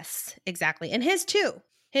 Yes, exactly. And his too,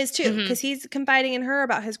 because he's confiding in her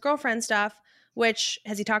about his girlfriend stuff, which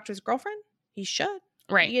has he talked to his girlfriend? He should.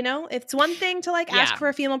 Right. It's one thing to ask for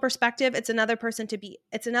a female perspective. It's another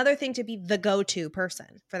thing to be the go-to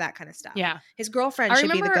person for that kind of stuff. Yeah. His girlfriend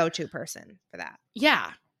should be the go-to person for that.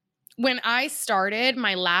 Yeah. When I started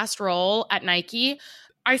my last role at Nike,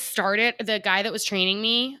 the guy that was training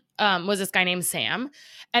me was this guy named Sam.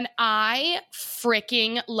 And I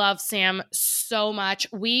freaking love Sam so much.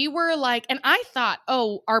 We were and I thought,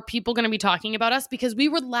 are people going to be talking about us? Because we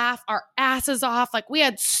would laugh our asses off. We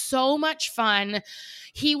had so much fun.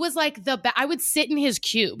 He was I would sit in his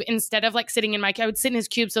cube instead of sitting in my cube. I would sit in his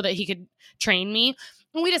cube so that he could train me.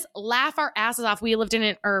 And we just laugh our asses off. We lived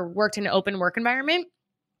worked in an open work environment.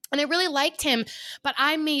 And I really liked him, but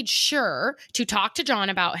I made sure to talk to John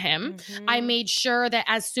about him. Mm-hmm. I made sure that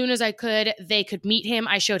as soon as I could, they could meet him.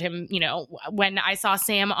 I showed him, when I saw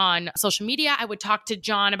Sam on social media, I would talk to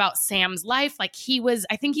John about Sam's life. I think he was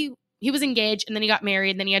engaged and then he got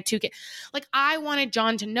married and then he had 2 kids. I wanted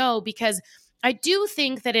John to know because I do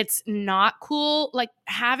think that it's not cool.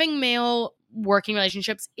 Having male working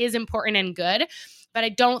relationships is important and good. But I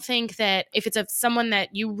don't think that if it's someone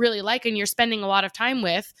that you really like and you're spending a lot of time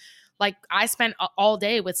with, I spent all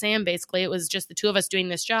day with Sam, basically. It was just the 2 of us doing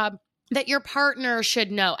this job. that your partner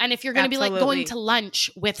should know. And if you're going to be like going to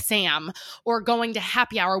lunch with Sam or going to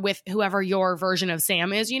happy hour with whoever your version of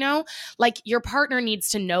Sam is, like your partner needs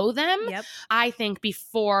to know them. Yep. I think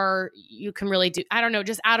before you can really do, I don't know,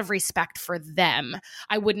 just out of respect for them,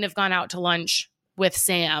 I wouldn't have gone out to lunch with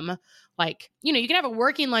Sam. Like, you can have a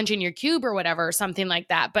working lunch in your cube or whatever, or something like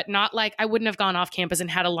that, but not like I wouldn't have gone off campus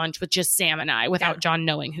and had a lunch with just Sam and I without John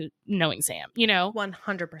knowing Sam,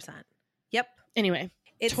 100%. Yep. Anyway.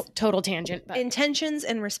 It's total tangent. But. Intentions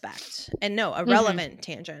and respect. And no, a relevant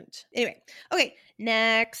tangent. Anyway. Okay.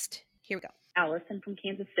 Next. Here we go. Allison from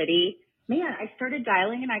Kansas City. Man, I started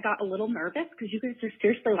dialing and I got a little nervous because you guys are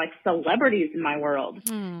seriously like celebrities in my world.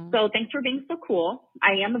 So thanks for being so cool.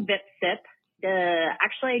 I am a VIP sip.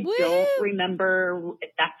 Actually, I don't remember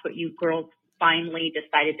if that's what you girls finally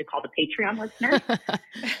decided to call the Patreon listeners.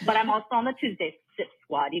 But I'm also on the Tuesday Sip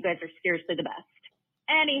Squad. You guys are seriously the best.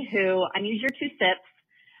 Anywho, I'm use your 2 sips.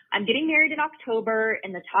 I'm getting married in October,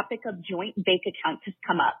 and the topic of joint bank accounts has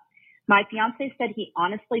come up. My fiance said he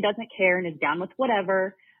honestly doesn't care and is down with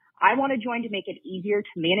whatever. I want to join to make it easier to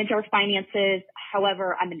manage our finances.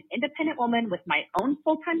 However, I'm an independent woman with my own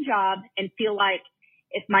full-time job and feel like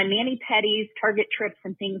if my mani-pedis, Target trips,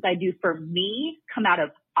 and things I do for me come out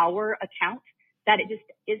of our account, that it just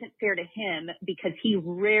isn't fair to him because he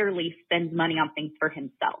rarely spends money on things for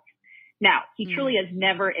himself. Now, he truly has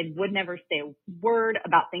never and would never say a word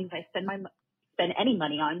about things I spend any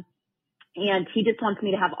money on. And he just wants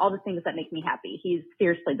me to have all the things that make me happy. He's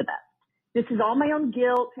seriously the best. This is all my own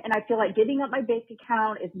guilt, and I feel like giving up my bank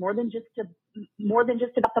account is more than just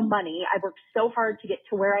about the money. I worked so hard to get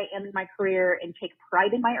to where I am in my career and take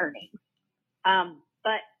pride in my earnings.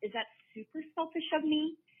 But is that super selfish of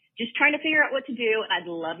me? Just trying to figure out what to do, and I'd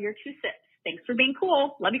love your 2 sips. Thanks for being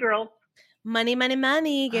cool. Love you, girls. Money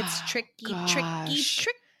gets tricky.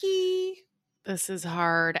 This is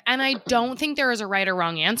hard. And I don't think there is a right or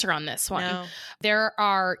wrong answer on this one. No. There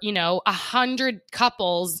are, 100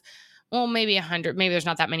 couples. Well, maybe 100. Maybe there's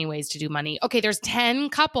not that many ways to do money. Okay, there's 10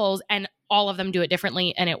 couples and all of them do it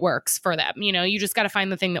differently and it works for them. You just got to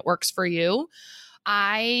find the thing that works for you.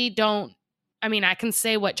 I can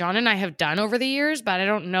say what John and I have done over the years, but I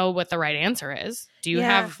don't know what the right answer is. Do you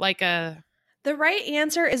have The right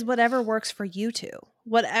answer is whatever works for you two,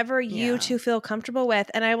 whatever you two feel comfortable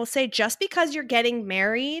with. And I will say, just because you're getting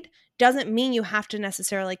married doesn't mean you have to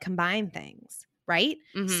necessarily combine things, right?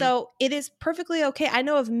 Mm-hmm. So it is perfectly okay. I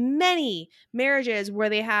know of many marriages where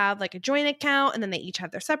they have like a joint account and then they each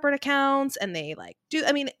have their separate accounts and they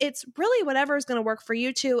it's really whatever is going to work for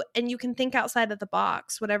you two. And you can think outside of the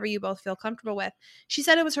box, whatever you both feel comfortable with. She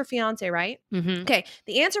said it was her fiance, right? Mm-hmm. Okay.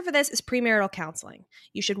 The answer for this is premarital counseling.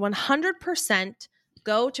 You should 100%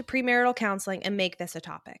 go to premarital counseling and make this a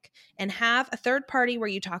topic and have a third party where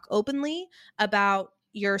you talk openly about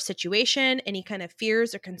your situation, any kind of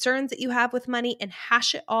fears or concerns that you have with money, and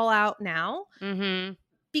hash it all out now. Mm-hmm.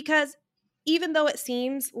 Because even though it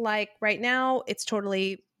seems like right now it's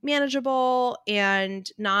totally manageable and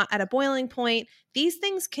not at a boiling point, these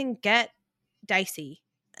things can get dicey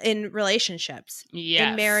in relationships,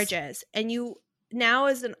 in marriages. And now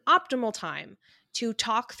is an optimal time to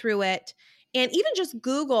talk through it and even just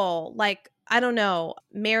Google,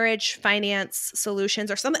 marriage finance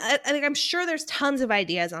solutions or something. I'm sure there's tons of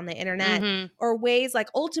ideas on the internet or ways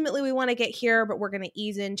ultimately we want to get here, but we're going to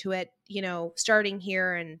ease into it, starting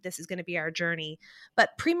here. And this is going to be our journey. But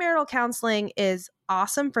premarital counseling is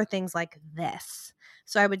awesome for things like this.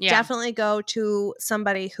 So I would definitely go to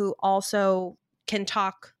somebody who also can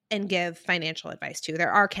talk and give financial advice too.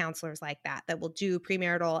 There are counselors like that will do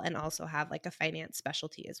premarital and also have a finance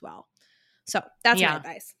specialty as well. So that's my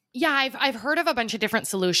advice. Yeah, I've heard of a bunch of different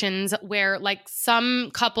solutions where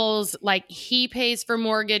some couples, he pays for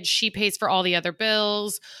mortgage, she pays for all the other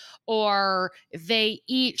bills, or they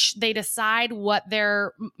decide what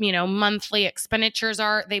their, monthly expenditures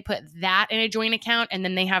are. They put that in a joint account and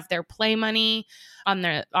then they have their play money on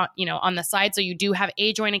their, on the side. So you do have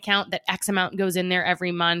a joint account that X amount goes in there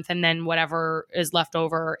every month and then whatever is left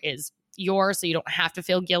over is yours. So you don't have to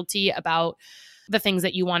feel guilty about the things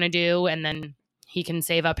that you want to do. And then he can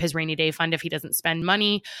save up his rainy day fund if he doesn't spend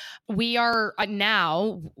money. We are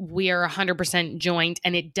 100% joint,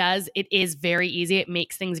 and it is very easy. It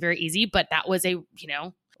makes things very easy, but that was a,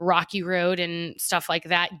 rocky road and stuff like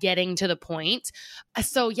that, getting to the point.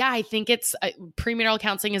 So I think premarital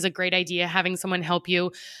counseling is a great idea, having someone help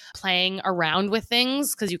you playing around with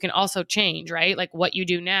things, because you can also change, right? What you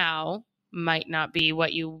do now might not be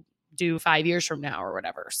what you do 5 years from now or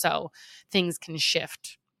whatever. So things can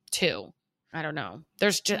shift too. I don't know.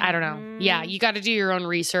 I don't know. Yeah, you got to do your own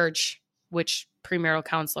research which premarital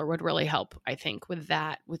counselor would really help, I think, with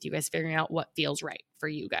that, with you guys figuring out what feels right for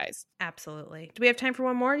you guys. Absolutely. Do we have time for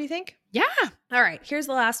one more, do you think? Yeah. All right. Here's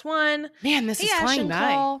the last one. Man, this is flying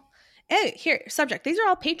by. Hey, here, subject. These are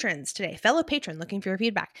all patrons today. Fellow patron looking for your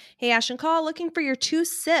feedback. Hey, Ash and Call, looking for your 2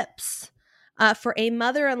 sips for a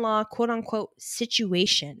mother-in-law quote-unquote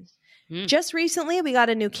situation. Just recently, we got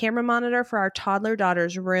a new camera monitor for our toddler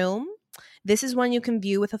daughter's room. This is one you can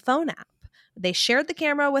view with a phone app. They shared the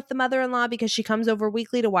camera with the mother-in-law because she comes over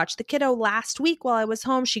weekly to watch the kiddo. Last week while I was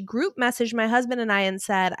home, she group messaged my husband and I and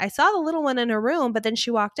said, I saw the little one in her room, but then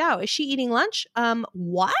she walked out. Is she eating lunch?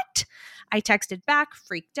 What? I texted back,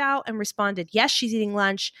 freaked out, and responded, yes, she's eating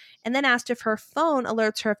lunch, and then asked if her phone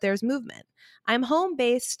alerts her if there's movement. I'm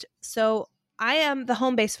home-based, so I am the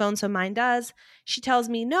home-based phone, so mine does. She tells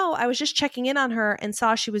me, no, I was just checking in on her and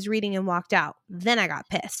saw she was reading and walked out. Then I got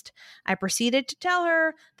pissed. I proceeded to tell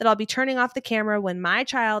her that I'll be turning off the camera when my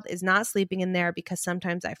child is not sleeping in there because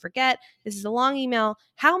sometimes I forget. This is a long email.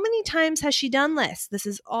 How many times has she done this? This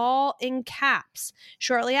is all in caps.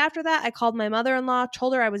 Shortly after that, I called my mother-in-law,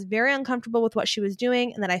 told her I was very uncomfortable with what she was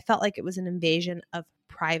doing and that I felt like it was an invasion of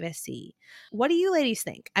privacy. What do you ladies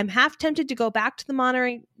think? I'm half tempted to go back to the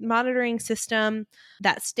monitoring system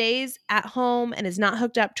that stays at home and is not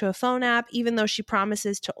hooked up to a phone app, even though she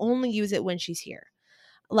promises to only use it when she's here.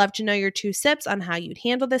 Love to know your 2 sips on how you'd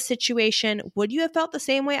handle this situation. Would you have felt the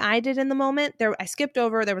same way I did in the moment? I skipped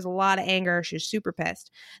over. There was a lot of anger. She was super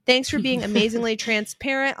pissed. Thanks for being amazingly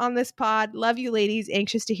transparent on this pod. Love you, ladies.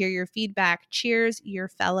 Anxious to hear your feedback. Cheers, your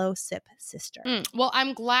fellow sip sister. Well,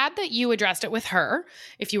 I'm glad that you addressed it with her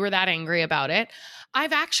if you were that angry about it.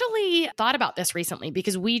 I've actually thought about this recently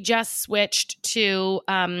because we just switched to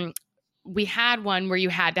we had one where you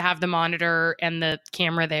had to have the monitor and the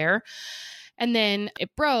camera there. And then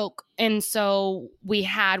it broke. And so we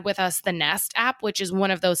had with us the Nest app, which is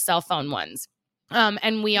one of those cell phone ones.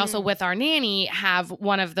 And we also with our nanny have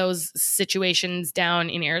one of those situations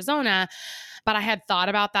down in Arizona. But I had thought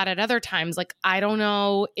about that at other times. Like, I don't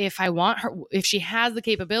know if I want her, if she has the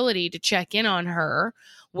capability to check in on her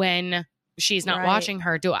when she's not watching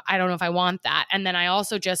her. I don't know if I want that. And then I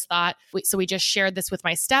also just thought, so we just shared this with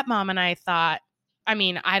my stepmom and I thought, I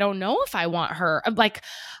mean, I don't know if I want her. Like,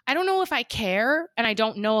 I don't know if I care, and I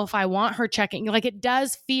don't know if I want her checking. Like, it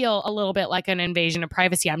does feel a little bit like an invasion of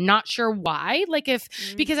privacy. I'm not sure why. Like,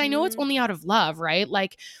 because I know it's only out of love, right?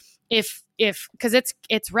 Like, because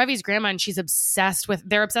it's Revi's grandma, and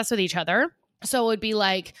they're obsessed with each other. So it would be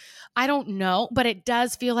like, I don't know, but it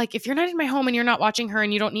does feel like if you're not in my home and you're not watching her,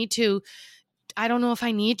 and you don't need to. I don't know if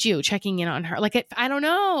I need you checking in on her. Like, I don't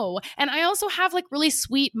know. And I also have like really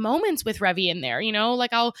sweet moments with Revi in there, you know,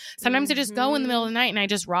 like sometimes I just go in the middle of the night and I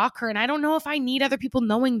just rock her. And I don't know if I need other people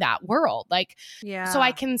knowing that world. Like, so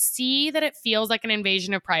I can see that it feels like an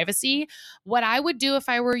invasion of privacy. What I would do if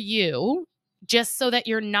I were you, just so that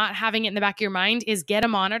you're not having it in the back of your mind, is get a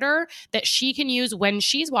monitor that she can use when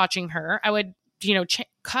she's watching her. I would,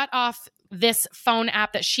 cut off this phone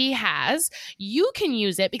app that she has. You can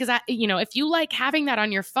use it because if you like having that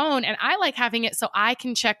on your phone, and I like having it so I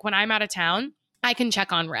can check when I'm out of town. I can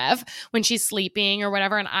check on Rev when she's sleeping or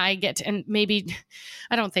whatever. And and maybe,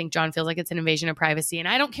 I don't think John feels like it's an invasion of privacy. And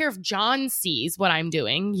I don't care if John sees what I'm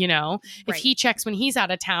doing, if he checks when he's out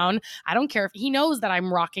of town. I don't care if he knows that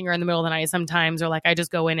I'm rocking her in the middle of the night sometimes, or like I just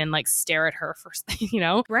go in and like stare at her for,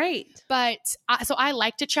 Right. But so I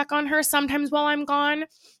like to check on her sometimes while I'm gone.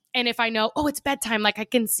 And if I know, it's bedtime, like I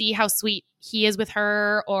can see how sweet he is with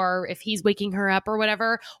her, or if he's waking her up or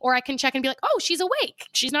whatever, or I can check and be like, oh, she's awake.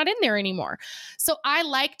 She's not in there anymore. So I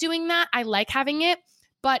like doing that. I like having it.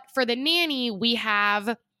 But for the nanny, we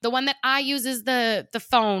have the one that I use is the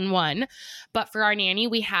phone one. But for our nanny,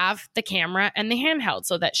 we have the camera and the handheld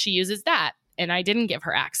so that she uses that. And I didn't give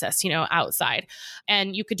her access, outside.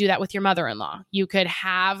 And you could do that with your mother-in-law. You could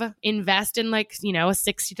invest in like, a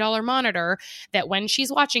 $60 monitor that when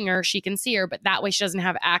she's watching her, she can see her, but that way she doesn't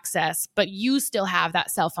have access, but you still have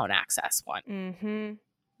that cell phone access one. Mm-hmm.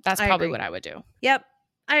 That's probably what I would do. Yep.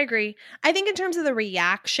 I agree. I think in terms of the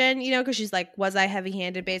reaction, because she's like, was I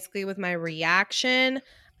heavy-handed basically with my reaction?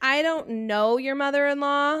 I don't know your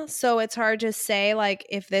mother-in-law, so it's hard to say like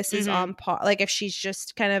if this is on par, like if she's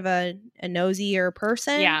just kind of a nosier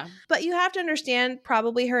person. Yeah. But you have to understand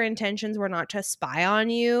probably her intentions were not to spy on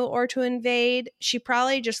you or to invade. She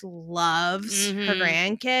probably just loves her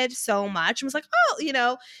grandkid so much and was like,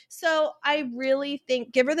 So I really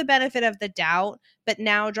think give her the benefit of the doubt, but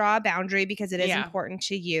now draw a boundary because it is important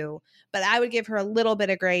to you. But I would give her a little bit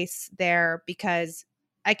of grace there because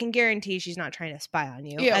I can guarantee she's not trying to spy on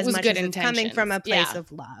you as much as it's coming from a place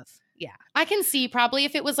of love. Yeah. I can see probably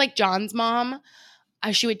if it was like John's mom,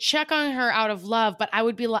 she would check on her out of love, but I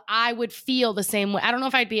would feel the same way. I don't know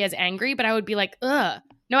if I'd be as angry, but I would be like, ugh.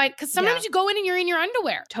 No, because sometimes you go in and you're in your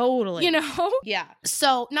underwear. Totally. You know? Yeah.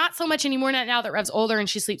 So not so much anymore now that Rev's older and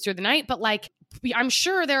she sleeps through the night, but like, I'm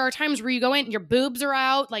sure there are times where you go in, your boobs are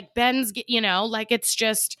out, like Ben's, like it's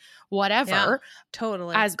just whatever. Yeah,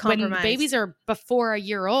 totally. As when babies are before a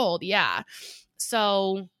year old. Yeah.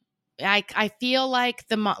 So I feel like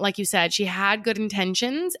like you said, she had good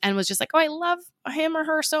intentions and was just like, oh, I love him or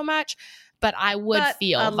her so much. But I would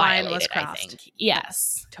feel violated, I think.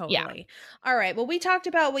 Yes. Totally. Yeah. All right. Well, we talked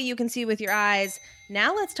about what you can see with your eyes.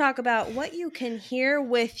 Now let's talk about what you can hear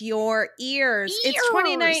with your ears. It's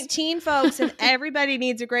 2019, folks, and everybody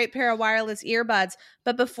needs a great pair of wireless earbuds.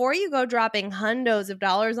 But before you go dropping hundos of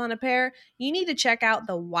dollars on a pair, you need to check out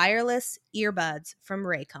the wireless earbuds from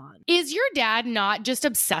Raycon. Is your dad not just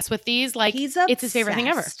obsessed with these? Like, it's his favorite thing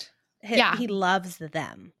ever. He loves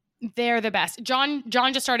them. They're the best. John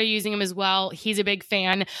just started using them as well. He's a big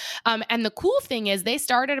fan. And the cool thing is they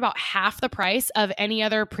start at about half the price of any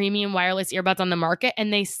other premium wireless earbuds on the market,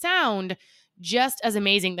 and they sound just as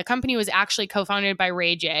amazing. The company was actually co-founded by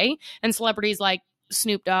Ray J and celebrities like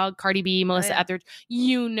Snoop Dogg, Cardi B, Melissa Etheridge,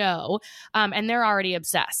 and they're already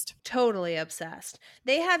obsessed. Totally obsessed.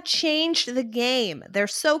 They have changed the game. They're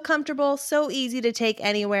so comfortable, so easy to take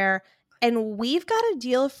anywhere. And we've got a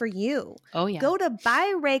deal for you. Oh, yeah. Go to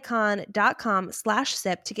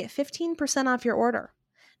buyraycon.com/sip to get 15% off your order.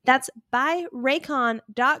 That's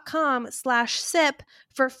buyraycon.com/sip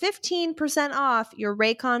for 15% off your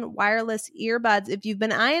Raycon wireless earbuds. If you've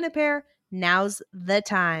been eyeing a pair, now's the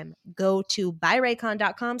time. Go to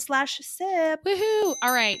buyraycon.com/sip. Woohoo.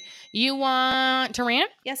 All right. You want to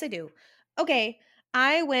rant? Yes, I do. Okay.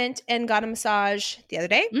 I went and got a massage the other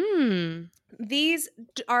day. These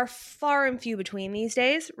are far and few between these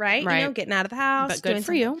days, right? Right. You know, getting out of the house. But good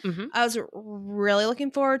for you. Mm-hmm. I was really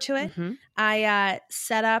looking forward to it. Mm-hmm. I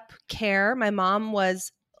set up care. My mom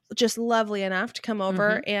was just lovely enough to come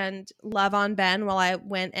over and love on Ben while I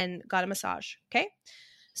went and got a massage. Okay.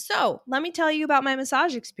 So let me tell you about my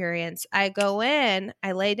massage experience. I go in,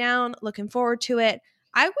 I lay down, looking forward to it.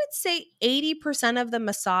 I would say 80% of the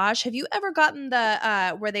massage. Have you ever gotten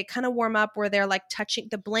the where they kind of warm up, where they're like touching,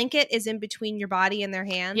 the blanket is in between your body and their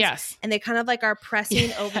hands? Yes. And they kind of like are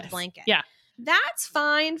pressing over the blanket. Yeah. That's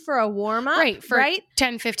fine for a warm up. Right. For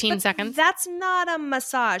 10, 15 seconds. That's not a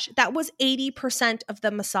massage. That was 80% of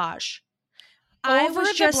the massage. Over I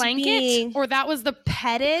was just the blanket? Or that was the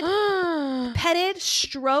petted,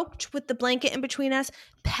 stroked with the blanket in between us,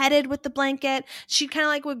 petted with the blanket. She kind of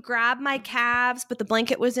like would grab my calves, but the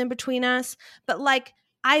blanket was in between us. But like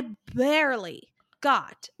I barely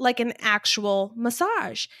got like an actual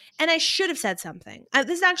massage. And I should have said something.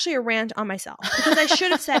 This is actually a rant on myself, because I should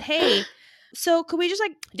have said, hey, so could we just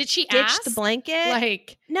like did she ditch ask? The blanket?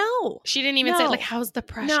 Like no. She didn't even say like, how's the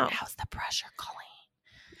pressure? No. How's the pressure, Colleen?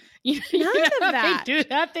 None of that. They do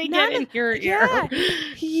that. They get in your ear.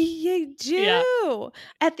 Yeah, you do. Yeah.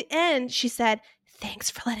 At the end, she said,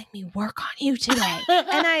 thanks for letting me work on you today.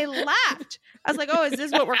 And I laughed. I was like, oh, is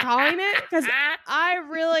this what we're calling it? Because I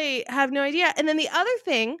really have no idea. And then the other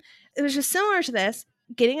thing, it was just similar to this,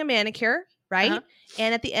 getting a manicure, right?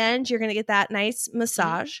 And at the end, you're going to get that nice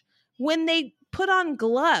massage. When they put on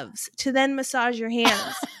gloves to then massage your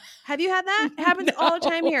hands. Have you had that? It happens all the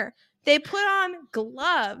time here. They put on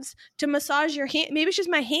gloves to massage your hand. Maybe it's just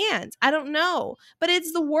my hands. I don't know. But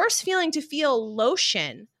it's the worst feeling to feel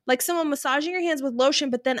lotion. Like someone massaging your hands with lotion,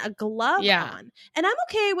 but then a glove on. And I'm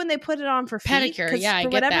okay when they put it on for feet. Pedicure, yeah, I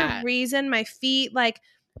get that. For whatever reason, my feet, like,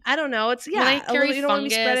 I don't know. It's, well, they carry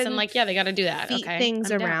fungus and like, yeah, they got to do that. Feet things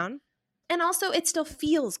around. And also, it still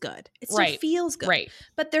feels good. It still feels good. Right.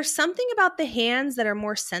 But there's something about the hands that are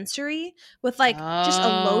more sensory with like just a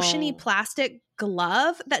lotiony plastic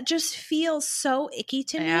glove that just feels so icky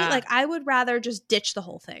to me. Like I would rather just ditch the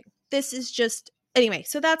whole thing. This is just anyway.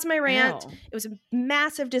 So that's my rant. It was a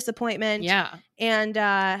massive disappointment. Yeah. And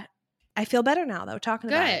I feel better now though talking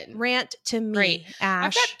about it. Rant to me. Great. Ash.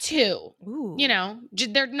 I've got two. Ooh. You know,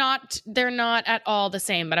 they're not at all the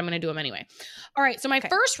same, but I'm going to do them anyway. All right. So my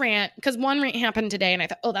first rant, because one rant happened today and I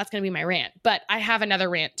thought, oh, that's going to be my rant, but I have another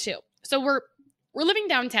rant too. So we're living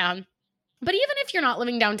downtown. But even if you're not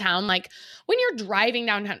living downtown, like when you're driving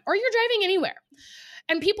downtown or you're driving anywhere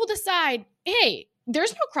and people decide, hey,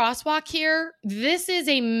 there's no crosswalk here. This is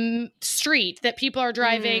a street that people are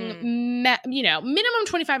driving, minimum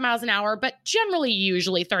 25 miles an hour, but generally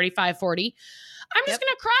usually 35, 40. I'm just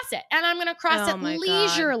going to cross it, and I'm going to cross it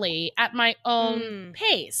leisurely at my own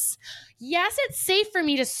pace. Yes, it's safe for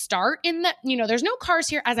me to start in the, there's no cars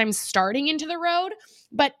here as I'm starting into the road,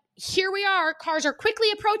 but here we are, cars are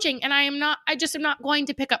quickly approaching, and I just am not going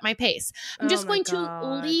to pick up my pace. I'm just going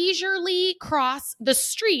to leisurely cross the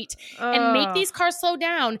street and make these cars slow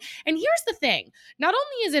down. And here's the thing. Not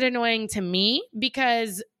only is it annoying to me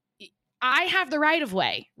because I have the right of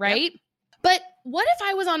way, right? Yep. But what if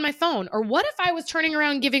I was on my phone? Or what if I was turning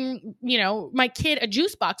around giving, my kid a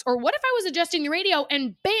juice box? Or what if I was adjusting the radio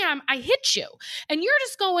and bam, I hit you? And you're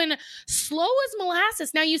just going slow as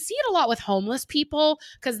molasses. Now you see it a lot with homeless people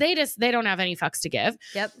because they don't have any fucks to give.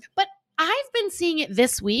 Yep. But I've been seeing it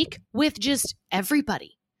this week with just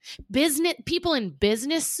everybody. Business people in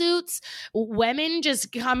business suits, women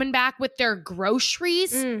just coming back with their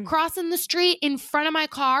groceries, crossing the street in front of my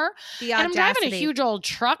car. And I'm driving a huge old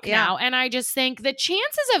truck now, and I just think the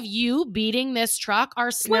chances of you beating this truck are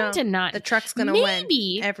slim to none. The truck's gonna win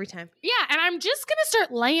every time. Yeah, and I'm just gonna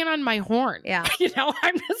start laying on my horn. Yeah, I'm just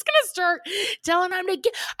gonna start telling them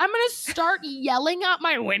I'm gonna start yelling out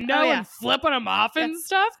my window and flipping them off and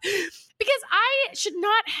stuff. Because I should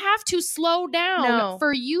not have to slow down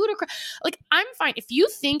for you to I'm fine. If you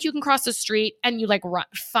think you can cross the street and you run,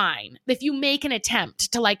 fine. If you make an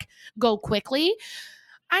attempt to go quickly,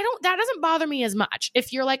 that doesn't bother me as much.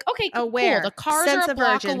 If you're okay, cool, the cars are a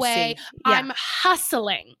block away. Yeah. I'm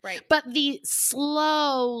hustling. Right. But the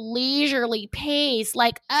slow, leisurely pace,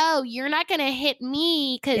 you're not going to hit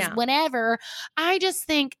me because whenever, I just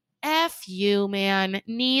think, F you, man,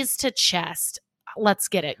 knees to chest. Let's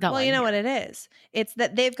get it going. Well, you know what it is? It's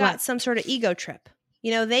that they've got some sort of ego trip.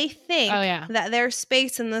 They think that their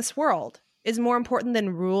space in this world is more important than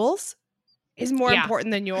rules, is more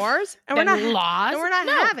important than yours. And we're not laws. And we're not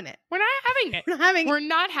having it. We're not having it. We're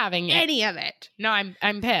not having any of it. No, I'm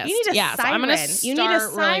pissed. You need a siren. So I'm gonna start you need a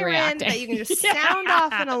siren really that you can just sound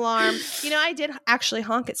off an alarm. I did actually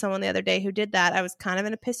honk at someone the other day who did that. I was kind of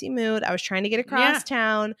in a pissy mood. I was trying to get across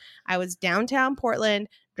town. I was downtown Portland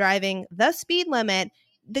driving the speed limit.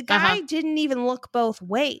 The guy didn't even look both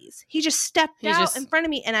ways. He just stepped out in front of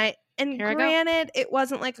me, and granted, it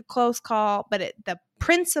wasn't a close call, but the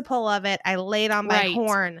principle of it, I laid on my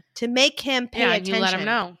horn to make him pay attention. You let him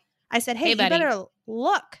know. I said, hey, you better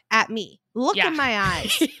look at me. Look in my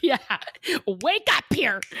eyes. Wake up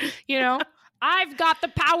here. I've got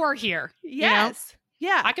the power here. Yes.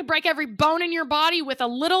 Yeah. I could break every bone in your body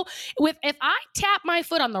if I tap my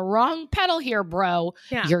foot on the wrong pedal here, bro,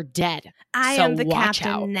 you're dead. I am the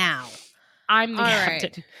captain now. I'm the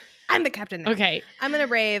captain. Right. I'm the captain now. Okay. I'm going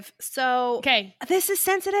to rave. So this is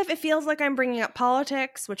sensitive. It feels like I'm bringing up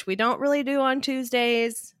politics, which we don't really do on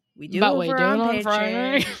Tuesdays. We do over on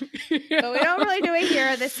Friday. But we don't really do it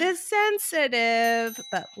here. This is sensitive.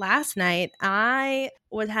 But last night, I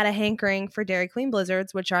had a hankering for Dairy Queen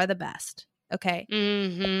Blizzards, which are the best. Okay.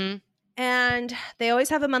 Mm-hmm. And they always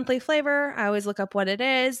have a monthly flavor. I always look up what it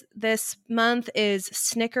is. This month is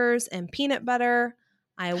Snickers and peanut butter.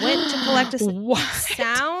 I went to collect a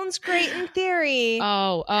sounds great in theory.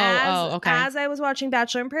 Okay. As I was watching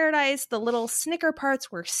Bachelor in Paradise, the little Snicker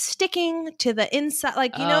parts were sticking to the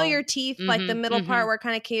inside, your teeth, the middle part where it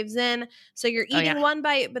kind of caves in. So you're eating one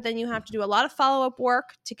bite, but then you have to do a lot of follow-up work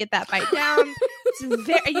to get that bite down.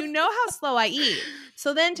 You know how slow I eat.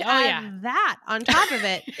 So then to add that on top of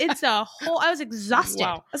it, it's a whole, I was exhausted.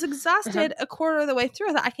 Wow. I was exhausted a quarter of the way through.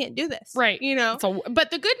 I thought, I can't do this. Right.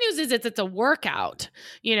 But the good news is it's a workout.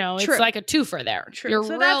 It's like a twofer there. True. You're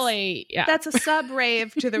so really, that's a sub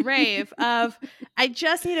rave to the rave of, I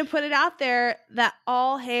just need to put it out there that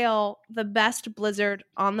all hail the best blizzard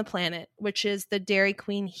on the planet, which is the Dairy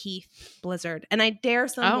Queen Heath Blizzard. And I dare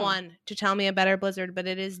someone to tell me a better blizzard, but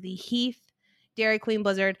it is the Heath Dairy Queen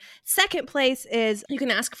Blizzard. Second place is you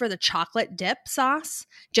can ask for the chocolate dip sauce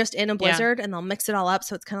just in a blizzard and they'll mix it all up.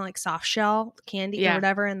 So it's kind of like soft shell candy or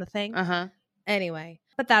whatever in the thing. Anyway,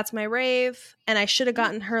 but that's my rave. And I should have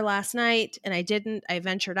gotten her last night and I didn't. I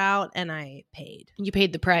ventured out and I paid. You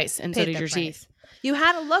paid the price and so did your teeth. You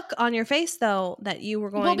had a look on your face though that you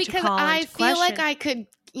were going to call into question. I feel like I could,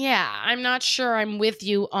 I'm not sure I'm with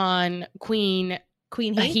you on Queen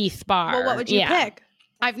Heath bar. Well, what would you pick?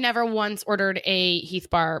 I've never once ordered a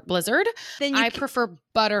Heath bar Blizzard. I prefer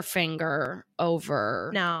Butterfinger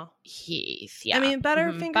over Heath. Yeah. I mean,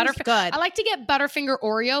 Butterfinger's good. I like to get Butterfinger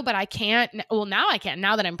Oreo, but I can't. Well, now I can.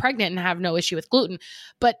 Now that I'm pregnant and have no issue with gluten.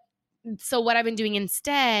 But so what I've been doing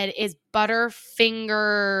instead is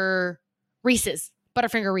Butterfinger Reese's.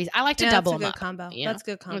 Butterfinger Reese's. I like to double them up. Combo. That's a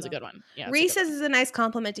good combo. That's a good one. Yeah, Reese's is a nice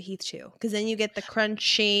compliment to Heath too, because then you get the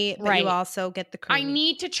crunchy, but you also get the creamy. I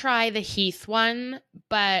need to try the Heath one,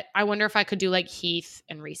 but I wonder if I could do like Heath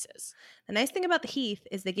and Reese's. The nice thing about the Heath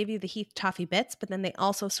is they give you the Heath toffee bits, but then they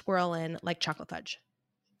also swirl in like chocolate fudge.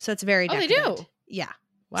 So it's very decadent. Oh, they do? Yeah.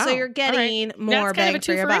 Wow. So you're getting more bang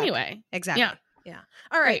for your buck. Anyway. Exactly. Yeah.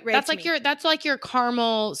 All right. That's like your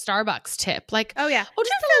caramel Starbucks tip. Like, oh yeah. Oh,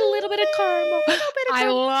 just a little bit of caramel. I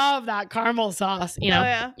love that caramel sauce. You know? Oh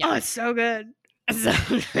yeah. Oh, it's so good. So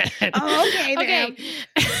good. Oh, okay.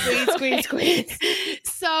 Squeeze.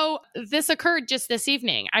 So this occurred just this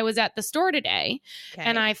evening. I was at the store today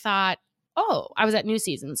and I thought, I was at New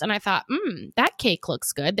Seasons and I thought, that cake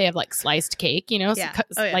looks good. They have like sliced cake,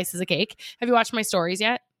 slices of cake. Have you watched my stories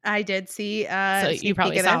yet? I did see. So you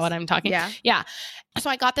probably saw what I'm talking. Yeah. So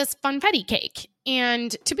I got this funfetti cake. And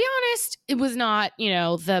to be honest, it was not,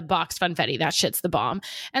 the boxed funfetti. That shit's the bomb.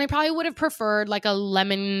 And I probably would have preferred like a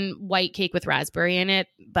lemon white cake with raspberry in it,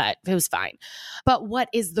 but it was fine. But what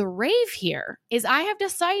is the rave here is I have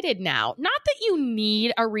decided now, not that you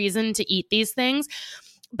need a reason to eat these things,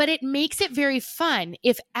 but it makes it very fun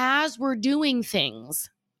if as we're doing things,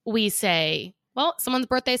 we say, well, someone's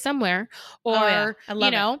birthday somewhere, or,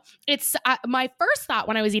 it's my first thought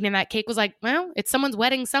when I was eating that cake was like, well, it's someone's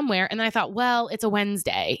wedding somewhere. And then I thought, well, it's a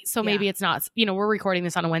Wednesday. So maybe it's not, we're recording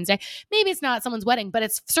this on a Wednesday. Maybe it's not someone's wedding, but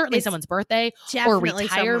it's certainly someone's birthday or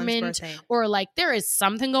retirement or like there is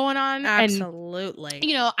something going on. Absolutely.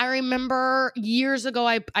 And, I remember years ago,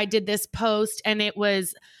 I did this post and it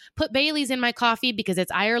was, put Bailey's in my coffee because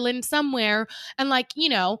it's Ireland somewhere. And like,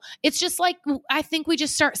 it's just like, I think we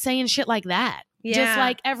just start saying shit like that. Yeah. Just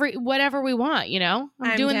like whatever we want,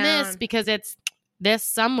 I'm doing down. This because it's this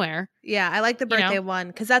somewhere. Yeah. I like the birthday one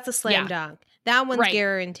because that's a slam dunk. That one's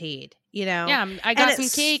guaranteed, Yeah. I got some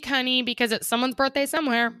cake, honey, because it's someone's birthday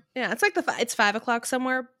somewhere. Yeah. It's like it's 5 o'clock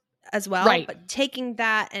somewhere as well. Right. But taking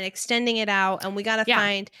that and extending it out and we got to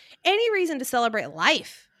find any reason to celebrate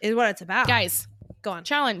life is what it's about. Guys. Go on.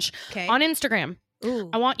 Challenge on Instagram.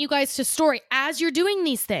 Ooh. I want you guys to story as you're doing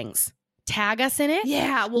these things. Tag us in it.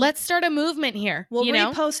 Yeah. Let's start a movement here. We'll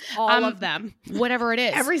repost all of them. Whatever it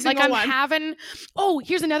is. Every single one.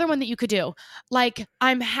 Here's another one that you could do. Like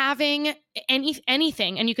I'm having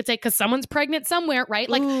anything. And you could say, because someone's pregnant somewhere, right?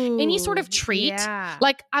 Like any sort of treat. Yeah.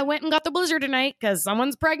 Like I went and got the Blizzard tonight because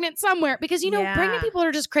someone's pregnant somewhere. Because, pregnant people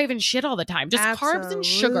are just craving shit all the time. Just carbs and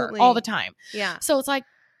sugar all the time. Yeah. So it's like,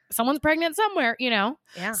 someone's pregnant somewhere,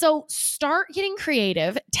 Yeah. So start getting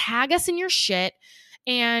creative, tag us in your shit,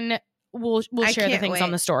 and we'll share the things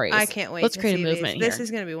on the stories. I can't wait. Let's create a movement here. This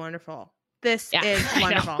is going to be wonderful. This is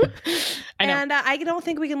wonderful. I know. And I don't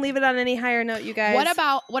think we can leave it on any higher note, you guys.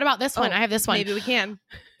 What about this one? I have this one. Maybe we can.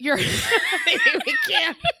 Maybe we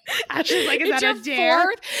can. Ashley's like, is that a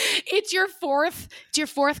dare? It's your fourth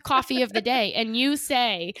coffee of the day. And you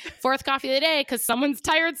say fourth coffee of the day because someone's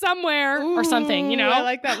tired somewhere or something, I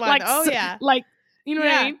like that one. Like, Like, you know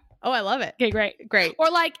what I mean? Oh, I love it. Okay, great.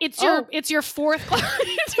 Or like it's your fourth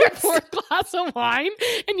glass of wine,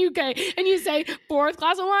 and you say fourth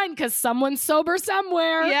glass of wine because someone's sober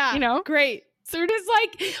somewhere. Yeah, great. So we're just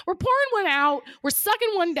like we're pouring one out, we're sucking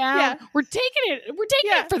one down, we're taking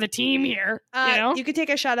it for the team here. You could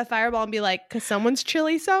take a shot of Fireball and be like, because someone's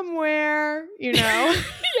chilly somewhere. Yeah,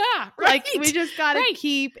 right. Like we just gotta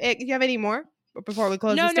keep it. Do you have any more? Before we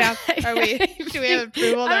close this down, do we have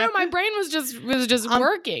approval? I don't know. My brain was just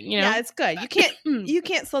working. Yeah, it's good. You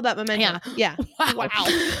can't slow that momentum. Yeah. Wow.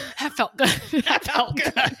 That felt good. That felt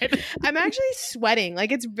good. I'm actually sweating.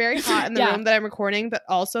 Like it's very hot in the room that I'm recording, but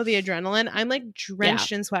also the adrenaline. I'm like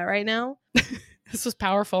drenched in sweat right now. This was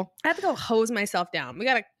powerful. I have to go hose myself down. We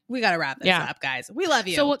gotta wrap this up, guys. We love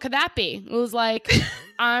you. So what could that be? It was like,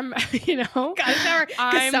 I'm, gotta shower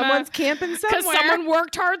because someone's camping somewhere. Because someone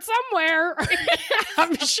worked hard somewhere.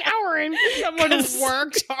 I'm showering. Someone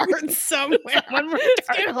worked hard somewhere. It's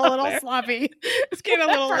getting a little sloppy. It's getting a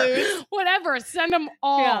little loose. Whatever. Send them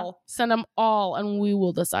all. Yeah. Send them all, and we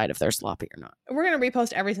will decide if they're sloppy or not. We're gonna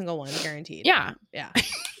repost every single one, guaranteed. Yeah.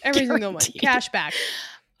 Every single one. Cash back.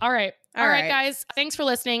 All right, guys. Thanks for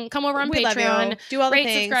lilistening. Come over on Patreon. Do all the rate,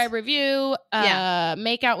 things. Subscribe, review.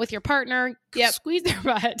 Make out with your partner. Squeeze their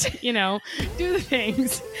butt. Do the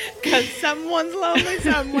things. Because someone's lonely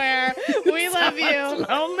somewhere. We love you.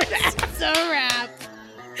 Lonely. That's a wrap.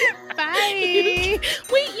 Bye.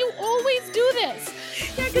 Wait, you always do this.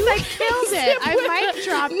 Yeah, because I killed it. I mic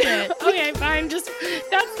dropped it. Okay, fine. That's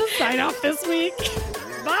the sign off this week.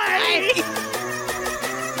 Bye.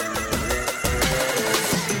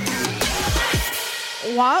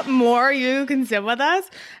 Want more? You can sit with us.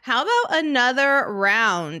 How about another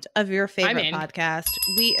round of your favorite podcast?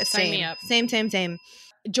 Sign me up. Same.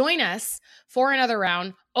 Join us for another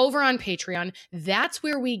round over on Patreon. That's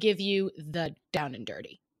where we give you the down and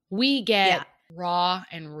dirty. We get raw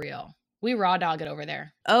and real. We raw dog it over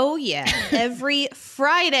there. Oh, yeah. Every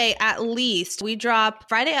Friday, at least, we drop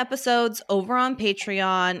Friday episodes over on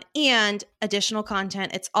Patreon and additional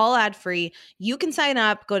content. It's all ad free. You can sign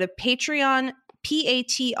up. Go to Patreon,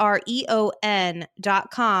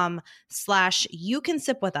 patreon.com/You Can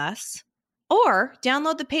Sip With Us, or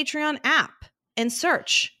download the Patreon app and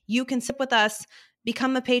search You Can Sip With Us.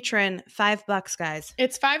 Become a patron. $5, guys.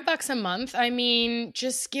 It's $5 a month. I mean,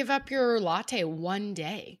 just give up your latte one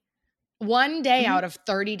day. One day out of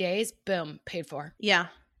 30 days, boom, paid for. Yeah.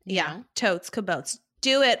 Yeah. Totes, kabotes.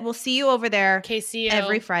 Do it. We'll see you over there. KCO.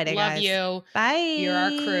 Every Friday, Love guys. you. Bye. You're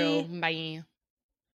our crew. Bye.